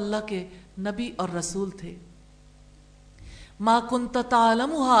آپ اللہ کے نبی اور رسول تھے۔ ما کنت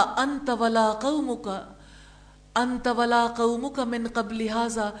تعلمها انت ولا قومک من قبل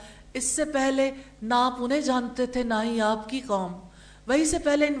ھذا، اس سے پہلے نہ آپ انہیں جانتے تھے نہ ہی آپ کی قوم، وہی سے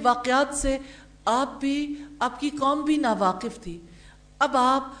پہلے ان واقعات سے آپ کی قوم بھی ناواقف تھی۔ اب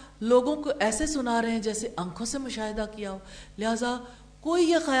آپ لوگوں کو ایسے سنا رہے ہیں جیسے آنکھوں سے مشاہدہ کیا ہو، لہٰذا کوئی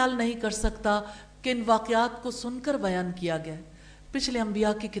یہ خیال نہیں کر سکتا کہ ان واقعات کو سن کر بیان کیا گیا ہے۔ پچھلے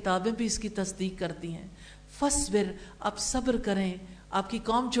انبیاء کی کتابیں بھی اس کی تصدیق کرتی ہیں۔ فصبر، آپ صبر کریں، آپ کی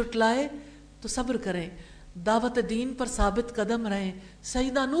قوم جھٹلائے تو صبر کریں، دعوت دین پر ثابت قدم رہیں،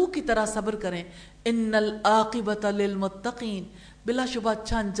 سیدنا نوح کی طرح صبر کریں۔ ان العاقبۃ للمتقین، بلا شبہ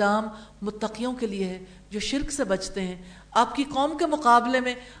اچھا انجام متقیوں کے لیے ہے جو شرک سے بچتے ہیں۔ آپ کی قوم کے مقابلے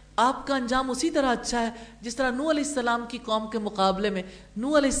میں آپ کا انجام اسی طرح اچھا ہے جس طرح نوح علیہ السلام کی قوم کے مقابلے میں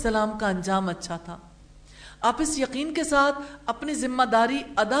نوح علیہ السلام کا انجام اچھا تھا۔ آپ اس یقین کے ساتھ اپنی ذمہ داری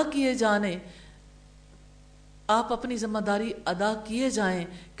ادا کیے جائیں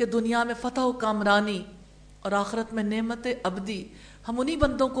کہ دنیا میں فتح و کامرانی اور آخرت میں نعمت ابدی ہم انہی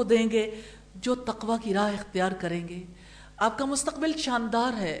بندوں کو دیں گے جو تقوی کی راہ اختیار کریں گے۔ آپ کا مستقبل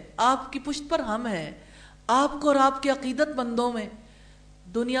شاندار ہے، آپ کی پشت پر ہم ہیں، آپ کو اور آپ کے عقیدت مندوں میں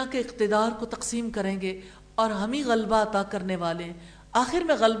دنیا کے اقتدار کو تقسیم کریں گے اور ہم ہی غلبہ عطا کرنے والے ہیں۔ آخر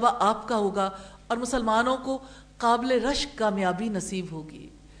میں غلبہ آپ کا ہوگا اور مسلمانوں کو قابل رشک کامیابی نصیب ہوگی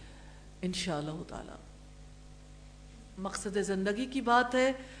انشاءاللہ تعالی۔ مقصد زندگی کی بات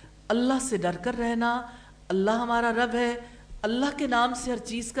ہے اللہ سے ڈر کر رہنا، اللہ ہمارا رب ہے، اللہ کے نام سے ہر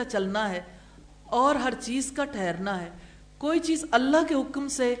چیز کا چلنا ہے اور ہر چیز کا ٹھہرنا ہے، کوئی چیز اللہ کے حکم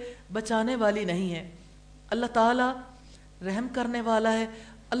سے بچانے والی نہیں ہے۔ اللہ تعالیٰ رحم کرنے والا ہے،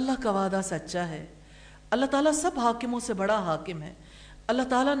 اللہ کا وعدہ سچا ہے، اللہ تعالیٰ سب حاکموں سے بڑا حاکم ہے۔ اللہ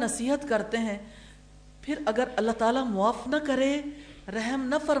تعالیٰ نصیحت کرتے ہیں، پھر اگر اللہ تعالیٰ معاف نہ کرے، رحم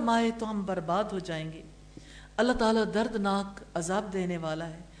نہ فرمائے تو ہم برباد ہو جائیں گے۔ اللہ تعالیٰ دردناک عذاب دینے والا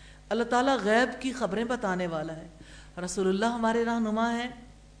ہے، اللہ تعالیٰ غیب کی خبریں بتانے والا ہے۔ رسول اللہ ہمارے رہنما ہیں.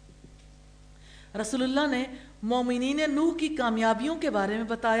 رسول اللہ نے مومنین نوح کی کامیابیوں کے بارے میں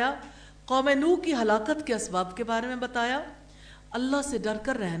بتایا, قوم نوح کی ہلاکت کے اسباب کے بارے میں بتایا, اللہ سے ڈر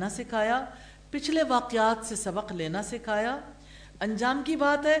کر رہنا سکھایا, پچھلے واقعات سے سبق لینا سکھایا. انجام کی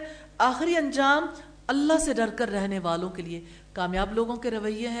بات ہے, آخری انجام اللہ سے ڈر کر رہنے والوں کے لیے کامیاب لوگوں کے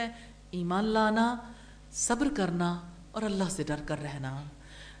رویے ہیں ایمان لانا, صبر کرنا اور اللہ سے ڈر کر رہنا.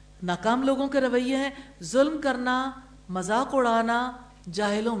 ناکام لوگوں کے رویے ہیں ظلم کرنا, مذاق اڑانا,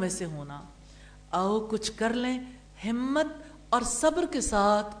 جاہلوں میں سے ہونا. آؤ کچھ کر لیں, ہمت اور صبر کے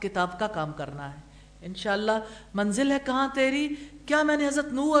ساتھ کتاب کا کام کرنا ہے. انشاءاللہ منزل ہے کہاں تیری. کیا میں نے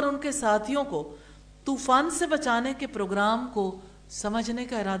حضرت نوح اور ان کے ساتھیوں کو طوفان سے بچانے کے پروگرام کو سمجھنے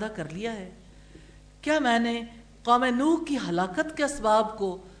کا ارادہ کر لیا ہے؟ کیا میں نے قوم نوح کی ہلاکت کے اسباب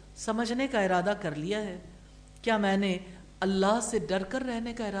کو سمجھنے کا ارادہ کر لیا ہے؟ کیا میں نے اللہ سے ڈر کر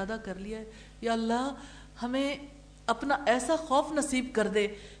رہنے کا ارادہ کر لیا ہے؟ یا اللہ ہمیں اپنا ایسا خوف نصیب کر دے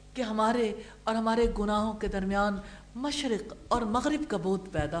کہ ہمارے اور ہمارے گناہوں کے درمیان مشرق اور مغرب کا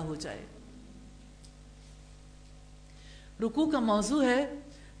بعد پیدا ہو جائے. رکوع کا موضوع ہے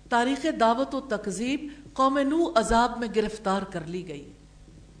تاریخ دعوت و تکذیب, قوم نوح عذاب میں گرفتار کر لی گئی.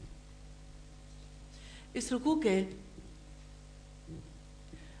 اس رکوع کے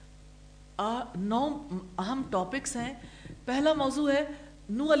 9 اہم ٹاپکس ہیں. پہلا موضوع ہے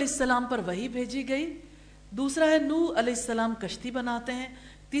نوح علیہ السلام پر وحی بھیجی گئی. دوسرا ہے نوح علیہ السلام کشتی بناتے ہیں.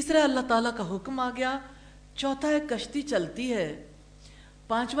 تیسرا ہے اللہ تعالیٰ کا حکم آ گیا. چوتھا ہے کشتی چلتی ہے.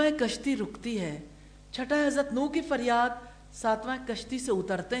 پانچواں ہے کشتی رکتی ہے. چھٹا ہے حضرت نوح کی فریاد. ساتواں کشتی سے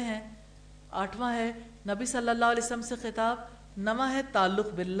اترتے ہیں. آٹھواں ہے نبی صلی اللہ علیہ وسلم سے خطاب. نواں ہے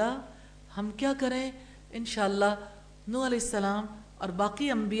تعلق باللہ. ہم کیا کریں؟ انشاءاللہ نوح علیہ السلام اور باقی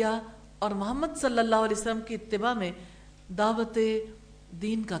انبیاء اور محمد صلی اللہ علیہ وسلم کی اتباع میں دعوت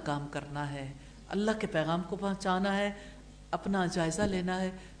دین کا کام کرنا ہے, اللہ کے پیغام کو پہنچانا ہے, اپنا جائزہ لینا ہے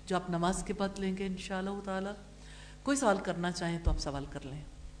جو آپ نماز کے بعد لیں گے انشاءاللہ تعالی. کوئی سوال کرنا چاہیں تو آپ سوال کر لیں.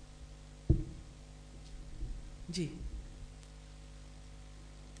 جی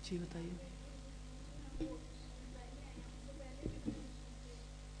جی بتائیے.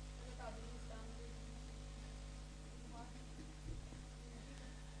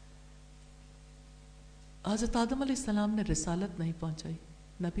 حضرت آدم علیہ السلام نے رسالت نہیں پہنچائی,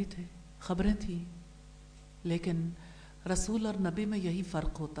 نبی تھے, خبریں تھیں, لیکن رسول اور نبی میں یہی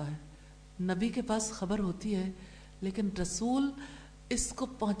فرق ہوتا ہے. نبی کے پاس خبر ہوتی ہے لیکن رسول اس کو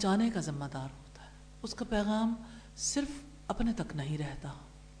پہنچانے کا ذمہ دار ہوتا ہے. اس کا پیغام صرف اپنے تک نہیں رہتا.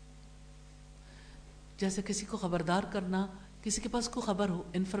 جیسے کسی کو خبردار کرنا, کسی کے پاس کوئی خبر ہو,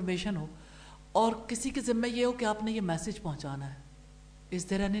 انفارمیشن ہو, اور کسی کے ذمہ یہ ہو کہ آپ نے یہ میسج پہنچانا ہے. از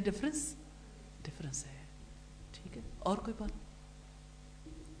دیر اینی ڈفرینس؟ ڈفرینس ہے. ٹھیک ہے, اور کوئی بات؟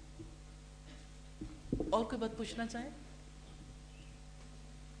 اور کوئی بات پوچھنا چاہیں؟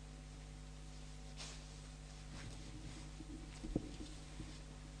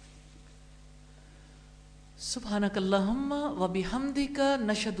 سبحانک اللہم و بحمدک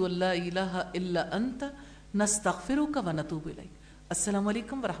نشہد ان لا الہ الا انت نستغفرک و نتوب الیک. السلام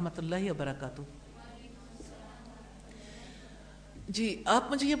علیکم ورحمۃ اللہ وبرکاتہ. جی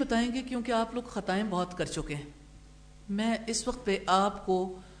آپ مجھے یہ بتائیں گے, کیونکہ آپ لوگ خطائیں بہت کر چکے ہیں, میں اس وقت پہ آپ کو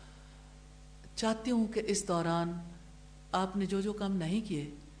چاہتی ہوں کہ اس دوران آپ نے جو جو کام نہیں کیے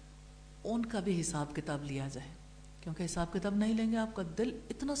ان کا بھی حساب کتاب لیا جائے, کیونکہ حساب کتاب نہیں لیں گے آپ کا دل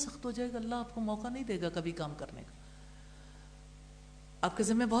اتنا سخت ہو جائے گا, اللہ آپ کو موقع نہیں دے گا کبھی کام کرنے کا. آپ کے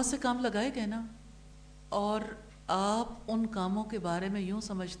ذمہ بہت سے کام لگائے گئے نا, اور آپ ان کاموں کے بارے میں یوں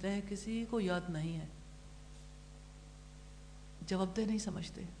سمجھتے ہیں کسی کو یاد نہیں ہے, جواب دہ نہیں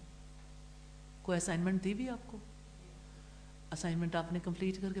سمجھتے. کوئی اسائنمنٹ دی بھی آپ کو؟ اسائنمنٹ آپ نے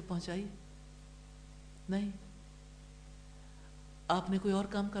کمپلیٹ کر کے پہنچائی نہیں؟ آپ نے کوئی اور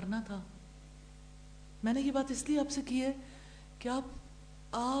کام کرنا تھا. میں نے یہ بات اس لیے آپ سے کی ہے کہ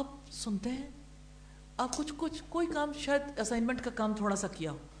آپ سنتے ہیں, آپ کچھ کوئی کام شاید اسائنمنٹ کا کام تھوڑا سا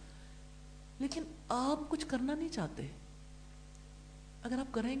کیا ہو, لیکن آپ کچھ کرنا نہیں چاہتے. اگر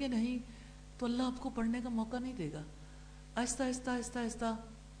آپ کریں گے نہیں تو اللہ آپ کو پڑھنے کا موقع نہیں دے گا. آہستہ آہستہ آہستہ آہستہ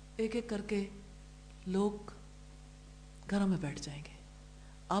ایک ایک کر کے لوگ گھروں میں بیٹھ جائیں گے.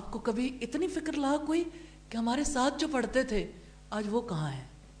 آپ کو کبھی اتنی فکر لاحق ہوئی کہ ہمارے ساتھ جو پڑھتے تھے آج وہ کہاں ہیں؟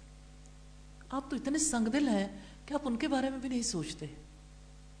 آپ تو اتنے سنگ دل ہیں کہ آپ ان کے بارے میں بھی نہیں سوچتے.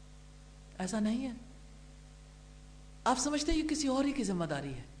 ایسا نہیں ہے؟ آپ سمجھتے یہ کسی اور ہی کی ذمہ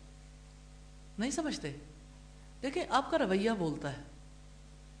داری ہے, نہیں سمجھتے. دیکھیں آپ کا رویہ بولتا ہے.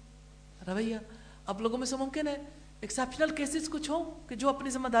 رویہ آپ لوگوں میں سے ممکن ہے ایکسیپشنل کیسز کچھ ہوں کہ جو اپنی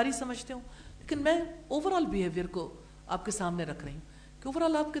ذمہ داری سمجھتے ہوں, لیکن میں اوور آل بیہیویئر کو آپ کے سامنے رکھ رہی ہوں کہ اوور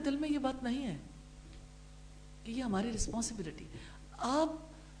آل آپ کے دل میں یہ بات نہیں ہے. کہ یہ ہماری رسپانسبلٹی. آپ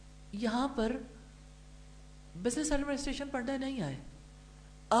یہاں پر بزنس ایڈمنسٹریشن پڑھنے نہیں آئے,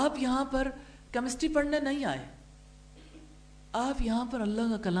 آپ یہاں پر کیمسٹری پڑھنے نہیں آئے, آپ یہاں پر اللہ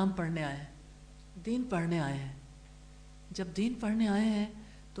کا کلام پڑھنے آئے ہیں, دین پڑھنے آئے ہیں. جب دین پڑھنے آئے ہیں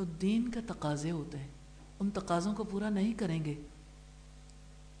تو دین کا تقاضے ہوتے ہیں, ان تقاضوں کو پورا نہیں کریں گے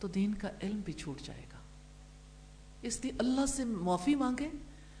تو دین کا علم بھی چھوٹ جائے گا. اس لیے اللہ سے معافی مانگے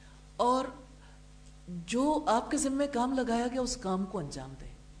اور جو آپ کے ذمہ کام لگایا گیا اس کام کو انجام دیں.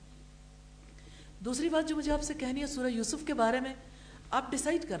 دوسری بات جو مجھے آپ سے کہنی ہے سورہ یوسف کے بارے میں, آپ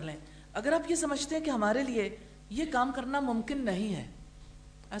ڈیسائیڈ کر لیں. اگر آپ یہ سمجھتے ہیں کہ ہمارے لیے یہ کام کرنا ممکن نہیں ہے,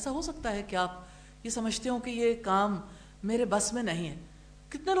 ایسا ہو سکتا ہے کہ آپ یہ سمجھتے ہو کہ یہ کام میرے بس میں نہیں ہے.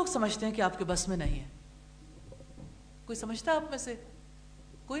 کتنے لوگ سمجھتے ہیں کہ آپ کے بس میں نہیں ہے؟ کوئی سمجھتا ہے آپ میں سے؟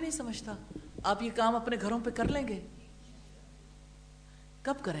 کوئی نہیں سمجھتا. آپ یہ کام اپنے گھروں پہ کر لیں گے؟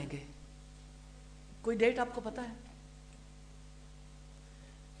 کب کریں گے؟ کوئی ڈیٹ آپ کو پتا ہے؟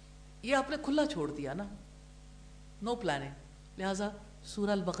 یہ آپ نے کھلا چھوڑ دیا نا, نو پلاننگ, لہٰذا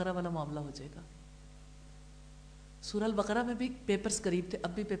سورہ البقرہ والا معاملہ ہو جائے گا. سورہ البقرہ میں بھی پیپرز قریب تھے,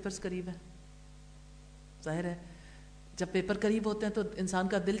 اب بھی پیپرز قریب ہیں. ظاہر ہے جب پیپر قریب ہوتے ہیں تو انسان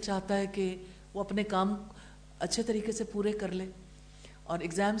کا دل چاہتا ہے کہ وہ اپنے کام اچھے طریقے سے پورے کر لے اور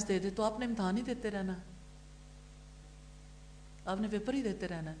ایگزامز دے دے. تو آپ نے امتحان ہی دیتے رہنا, آپ نے پیپر ہی دیتے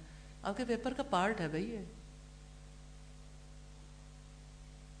رہنا. آپ کے پیپر کا پارٹ ہے بھائی یہ,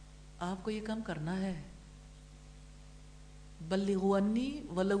 آپ کو یہ کام کرنا ہے. بلغوا انی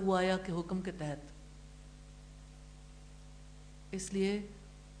ولو آیا کے حکم کے تحت. اس لیے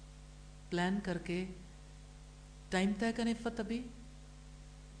پلان کر کے ٹائم طے کریں. عفت ابھی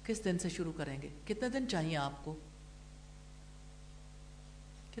کس دن سے شروع کریں گے؟ کتنے دن چاہیے آپ کو؟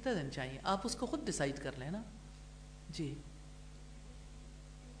 کتنے دن چاہیے؟ آپ اس کو خود ڈیسائیڈ کر لیں نا. جی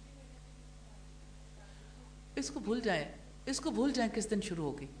اس کو بھول جائیں, اس کو بھول جائیں کس دن شروع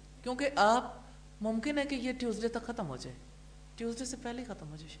ہوگی, کیونکہ آپ ممکن ہے کہ یہ ٹیوزڈے تک ختم ہو جائے, ٹیوزڈے سے پہلے ہی ختم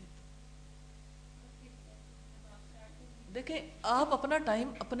ہو جائے شاید. دیکھیں آپ اپنا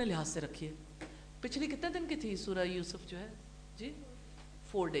ٹائم اپنے لحاظ سے رکھیے. پچھلی کتنے دن کی تھی سورہ یوسف جو ہے؟ جی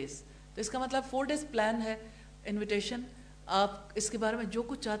 4 days. تو اس کا مطلب 4 days پلان ہے. انویٹیشن آپ اس کے بارے میں جو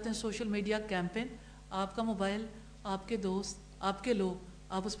کچھ چاہتے ہیں, سوشل میڈیا کیمپین, آپ کا موبائل, آپ کے دوست, آپ کے لوگ,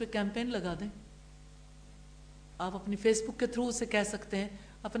 آپ اس پہ کیمپین لگا دیں. آپ اپنی فیس بک کے تھرو اسے کہہ سکتے ہیں,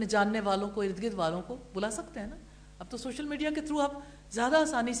 اپنے جاننے والوں کو, ارد گرد والوں کو بلا سکتے ہیں نا. اب تو سوشل میڈیا کے تھرو آپ زیادہ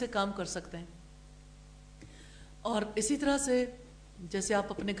آسانی سے کام کر سکتے ہیں. اور اسی طرح سے جیسے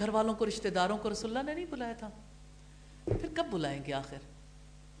آپ اپنے گھر والوں کو, رشتہ داروں کو رسول اللہ نے نہیں بلایا تھا, پھر کب بلائیں گے آخر؟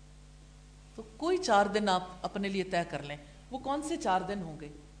 تو کوئی 4 دن آپ اپنے لیے طے کر لیں. وہ کون سے 4 دن ہوں گے؟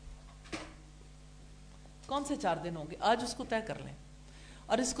 کون سے 4 دن ہوں گے؟ آج اس کو طے کر لیں.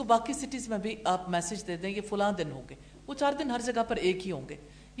 اور اس کو باقی سٹیز میں بھی آپ میسج دے دیں یہ فلاں دن ہوں گے. وہ 4 دن ہر جگہ پر ایک ہی ہوں گے.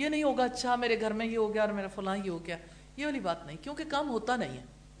 یہ نہیں ہوگا اچھا میرے گھر میں یہ ہو گیا اور میرا فلاں یہ ہو گیا, یہ والی بات نہیں, کیونکہ کام ہوتا نہیں ہے.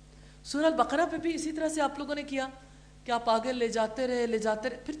 سورہ البقرہ پہ بھی اسی طرح سے آپ لوگوں نے کیا کہ آپ آگے لے جاتے رہے,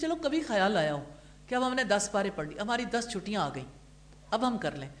 پھر چلو کبھی خیال آیا ہو کہ اب ہم نے 10 پارے پڑھ لی, ہماری 10 چھٹیاں آ گئیں, اب ہم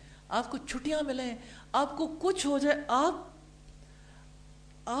کر لیں. آپ کو چھٹیاں ملیں, آپ کو کچھ ہو جائے,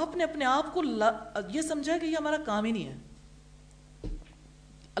 آپ نے اپنے آپ کو یہ سمجھا کہ یہ ہمارا کام ہی نہیں ہے.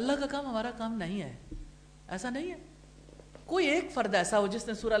 اللہ کا کام ہمارا کام نہیں ہے, ایسا نہیں ہے. کوئی ایک فرد ایسا ہو جس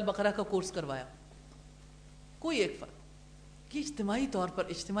نے سورہ البقرہ کا کورس کروایا, کوئی ایک فرد. یہ اجتماعی طور پر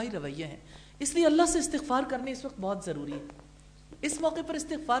اجتماعی رویے ہیں. اس لیے اللہ سے استغفار کرنی اس وقت بہت ضروری ہے. اس موقع پر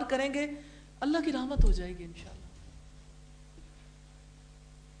استغفار کریں گے اللہ کی رحمت ہو جائے گی انشاءاللہ.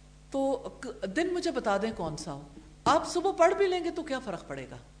 تو دن مجھے بتا دیں کون سا ہو. آپ صبح پڑھ بھی لیں گے تو کیا فرق پڑے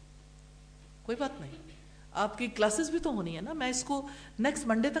گا, کوئی بات نہیں. آپ کی کلاسز بھی تو ہونی ہے نا. میں اس کو نیکسٹ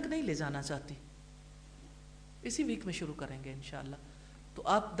منڈے تک نہیں لے جانا چاہتی, اسی ویک میں شروع کریں گے انشاءاللہ. تو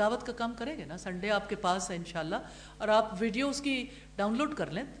آپ دعوت کا کام کریں گے نا, سنڈے آپ کے پاس ہے انشاءاللہ, اور آپ ویڈیو اس کی ڈاؤن لوڈ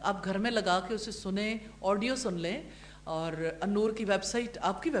کر لیں, آپ گھر میں لگا کے اسے سنیں, آڈیو سن لیں. اور النور کی ویب سائٹ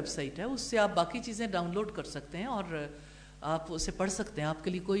آپ کی ویب سائٹ ہے, اس سے آپ باقی چیزیں ڈاؤن لوڈ کر سکتے ہیں اور آپ اسے پڑھ سکتے ہیں. آپ کے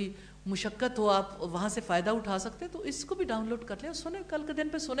لیے کوئی مشقت ہو آپ وہاں سے فائدہ اٹھا سکتے ہیں, تو اس کو بھی ڈاؤن لوڈ کر لیں, سنیں. کل کے دن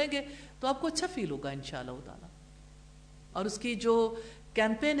پہ سنیں گے تو آپ کو اچھا فیل ہوگا انشاءاللہ تعالی. اور اس کی جو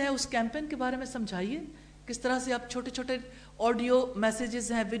کیمپین ہے اس کیمپین کے بارے میں سمجھائیے, کس طرح سے آپ چھوٹے چھوٹے آڈیو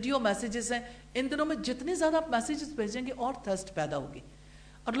میسیجز ہیں, ویڈیو میسیجز ہیں, ان دنوں میں جتنے زیادہ آپ میسیجز بھیجیں گے اور تھرسٹ پیدا ہوگی.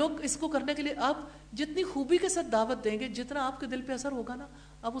 اور لوگ اس کو کرنے کے لیے آپ جتنی خوبی کے ساتھ دعوت دیں گے, جتنا آپ کے دل پہ اثر ہوگا نا,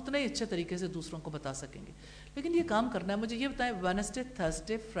 آپ اتنا ہی اچھے طریقے سے دوسروں کو بتا سکیں گے. لیکن یہ کام کرنا ہے. مجھے یہ بتائیں, ویڈنسڈے,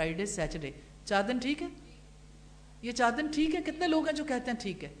 تھرسڈے, فرائیڈے, سیٹرڈے, 4 دن ٹھیک ہے؟ یہ 4 دن ٹھیک ہے؟ کتنے لوگ ہیں جو کہتے ہیں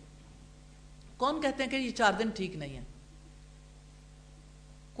ٹھیک ہے؟ کون کہتے ہیں کہ یہ 4 دن ٹھیک نہیں ہے؟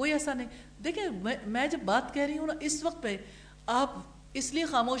 کوئی ایسا نہیں. دیکھیں میں جب بات کہہ رہی ہوں نا اس وقت پہ آپ اس لیے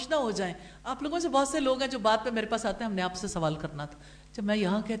خاموش نہ ہو جائیں. آپ لوگوں سے بہت سے لوگ ہیں جو بات پہ میرے پاس آتے ہیں ہم نے آپ سے سوال کرنا تھا. جب میں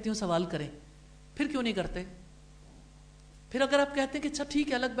یہاں کہتی ہوں سوال کریں پھر کیوں نہیں کرتے؟ پھر اگر آپ کہتے ہیں کہ اچھا ٹھیک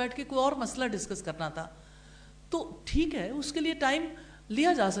ہے الگ بیٹھ کے کوئی اور مسئلہ ڈسکس کرنا تھا تو ٹھیک ہے اس کے لیے ٹائم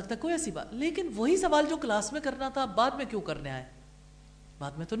لیا جا سکتا ہے, کوئی ایسی بات. لیکن وہی سوال جو کلاس میں کرنا تھا بعد میں کیوں کرنے آئے؟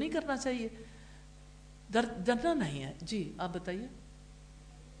 بعد میں تو نہیں کرنا چاہیے, ڈرنا نہیں ہے. جی آپ بتائیے.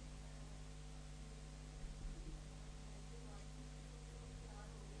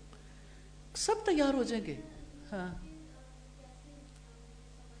 سب تیار ہو جائیں گے. ہاں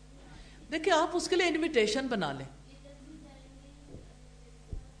دیکھیں آپ اس کے لیے انویٹیشن بنا لیں.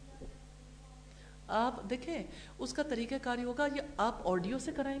 آپ دیکھیں اس کا طریقہ کار یہ ہوگا, یا آپ آڈیو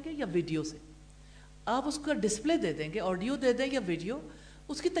سے کرائیں گے یا ویڈیو سے. آپ اس کا ڈسپلے دے دیں گے, آڈیو دے دیں یا ویڈیو.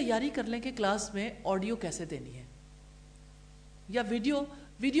 اس کی تیاری کر لیں کہ کلاس میں آڈیو کیسے دینی ہے یا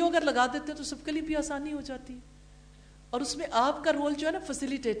ویڈیو اگر لگا دیتے ہیں تو سب کے لیے بھی آسانی ہو جاتی ہے. اور اس میں آپ کا رول جو ہے نا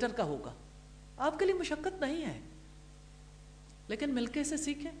فیسیلیٹیٹر کا ہوگا. آپ کے لیے مشقت نہیں ہے لیکن مل کے اسے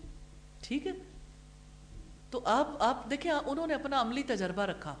سیکھیں. ٹھیک ہے تو آپ دیکھیں انہوں نے اپنا عملی تجربہ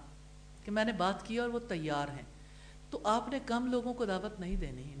رکھا کہ میں نے بات کی اور وہ تیار ہیں, تو آپ نے کم لوگوں کو دعوت نہیں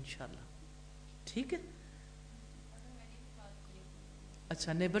دینی انشاءاللہ. ٹھیک ہے.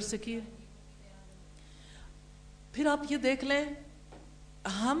 اچھا نیبر سے کیے. پھر آپ یہ دیکھ لیں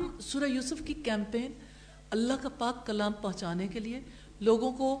ہم سورہ یوسف کی کیمپین اللہ کا پاک کلام پہنچانے کے لیے,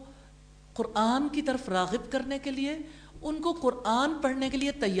 لوگوں کو قرآن کی طرف راغب کرنے کے لیے, ان کو قرآن پڑھنے کے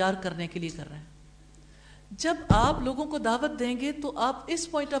لیے تیار کرنے کے لیے کر رہے ہیں. جب آپ لوگوں کو دعوت دیں گے تو آپ اس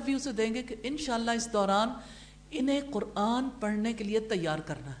پوائنٹ آف ویو سے دیں گے کہ انشاءاللہ اس دوران انہیں قرآن پڑھنے کے لیے تیار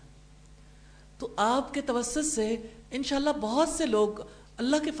کرنا ہے. تو آپ کے توسط سے انشاءاللہ بہت سے لوگ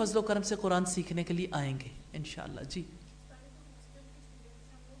اللہ کے فضل و کرم سے قرآن سیکھنے کے لیے آئیں گے انشاءاللہ. جی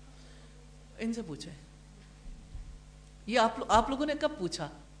ان سے پوچھیں. یہ آپ لوگوں نے کب پوچھا؟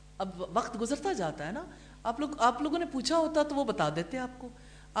 اب وقت گزرتا جاتا ہے نا. آپ لوگوں نے پوچھا ہوتا تو وہ بتا دیتے آپ کو.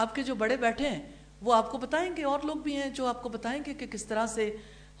 آپ کے جو بڑے بیٹھے ہیں وہ آپ کو بتائیں گے, اور لوگ بھی ہیں جو آپ کو بتائیں گے کہ کس طرح سے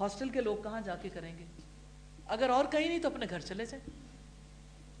ہاسٹل کے لوگ کہاں جا کے کریں گے. اگر اور کہیں نہیں تو اپنے گھر چلے جائیں,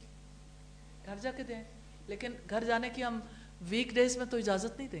 گھر جا کے دیں. لیکن گھر جانے کی ہم ویک ڈیز میں تو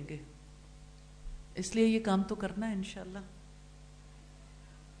اجازت نہیں دیں گے, اس لیے یہ کام تو کرنا ہے انشاءاللہ.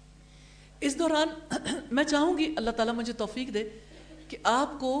 اس دوران میں چاہوں گی اللہ تعالیٰ مجھے توفیق دے کہ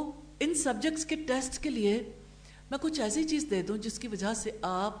آپ کو ان سبجیکٹس کے ٹیسٹ کے لیے میں کچھ ایسی چیز دے دوں جس کی وجہ سے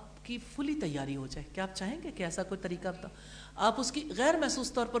آپ کی فلی تیاری ہو جائے. کیا آپ چاہیں گے کہ ایسا کوئی طریقہ بتا آپ اس کی غیر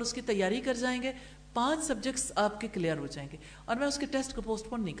محسوس طور پر اس کی تیاری کر جائیں گے, 5 سبجیکٹس آپ کے کلیئر ہو جائیں گے. اور میں اس کے ٹیسٹ کو پوسٹ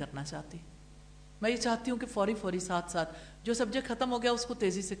پون نہیں کرنا چاہتی. میں یہ چاہتی ہوں کہ فوری ساتھ جو سبجیکٹ ختم ہو گیا اس کو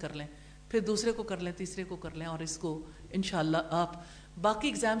تیزی سے کر لیں, پھر دوسرے کو کر لیں, تیسرے کو کر لیں, اور اس کو انشاءاللہ آپ باقی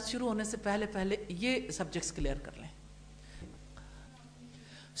ایگزامز شروع ہونے سے پہلے یہ سبجیکٹس کلیئر کر لیں.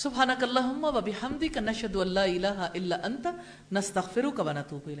 سبحانک اللہم و بحمدک نشہد ان لا الہ الا انت نستغفرک و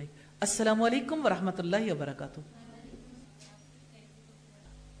نتوب الیک. السلام علیکم ورحمۃ اللہ وبرکاتہ.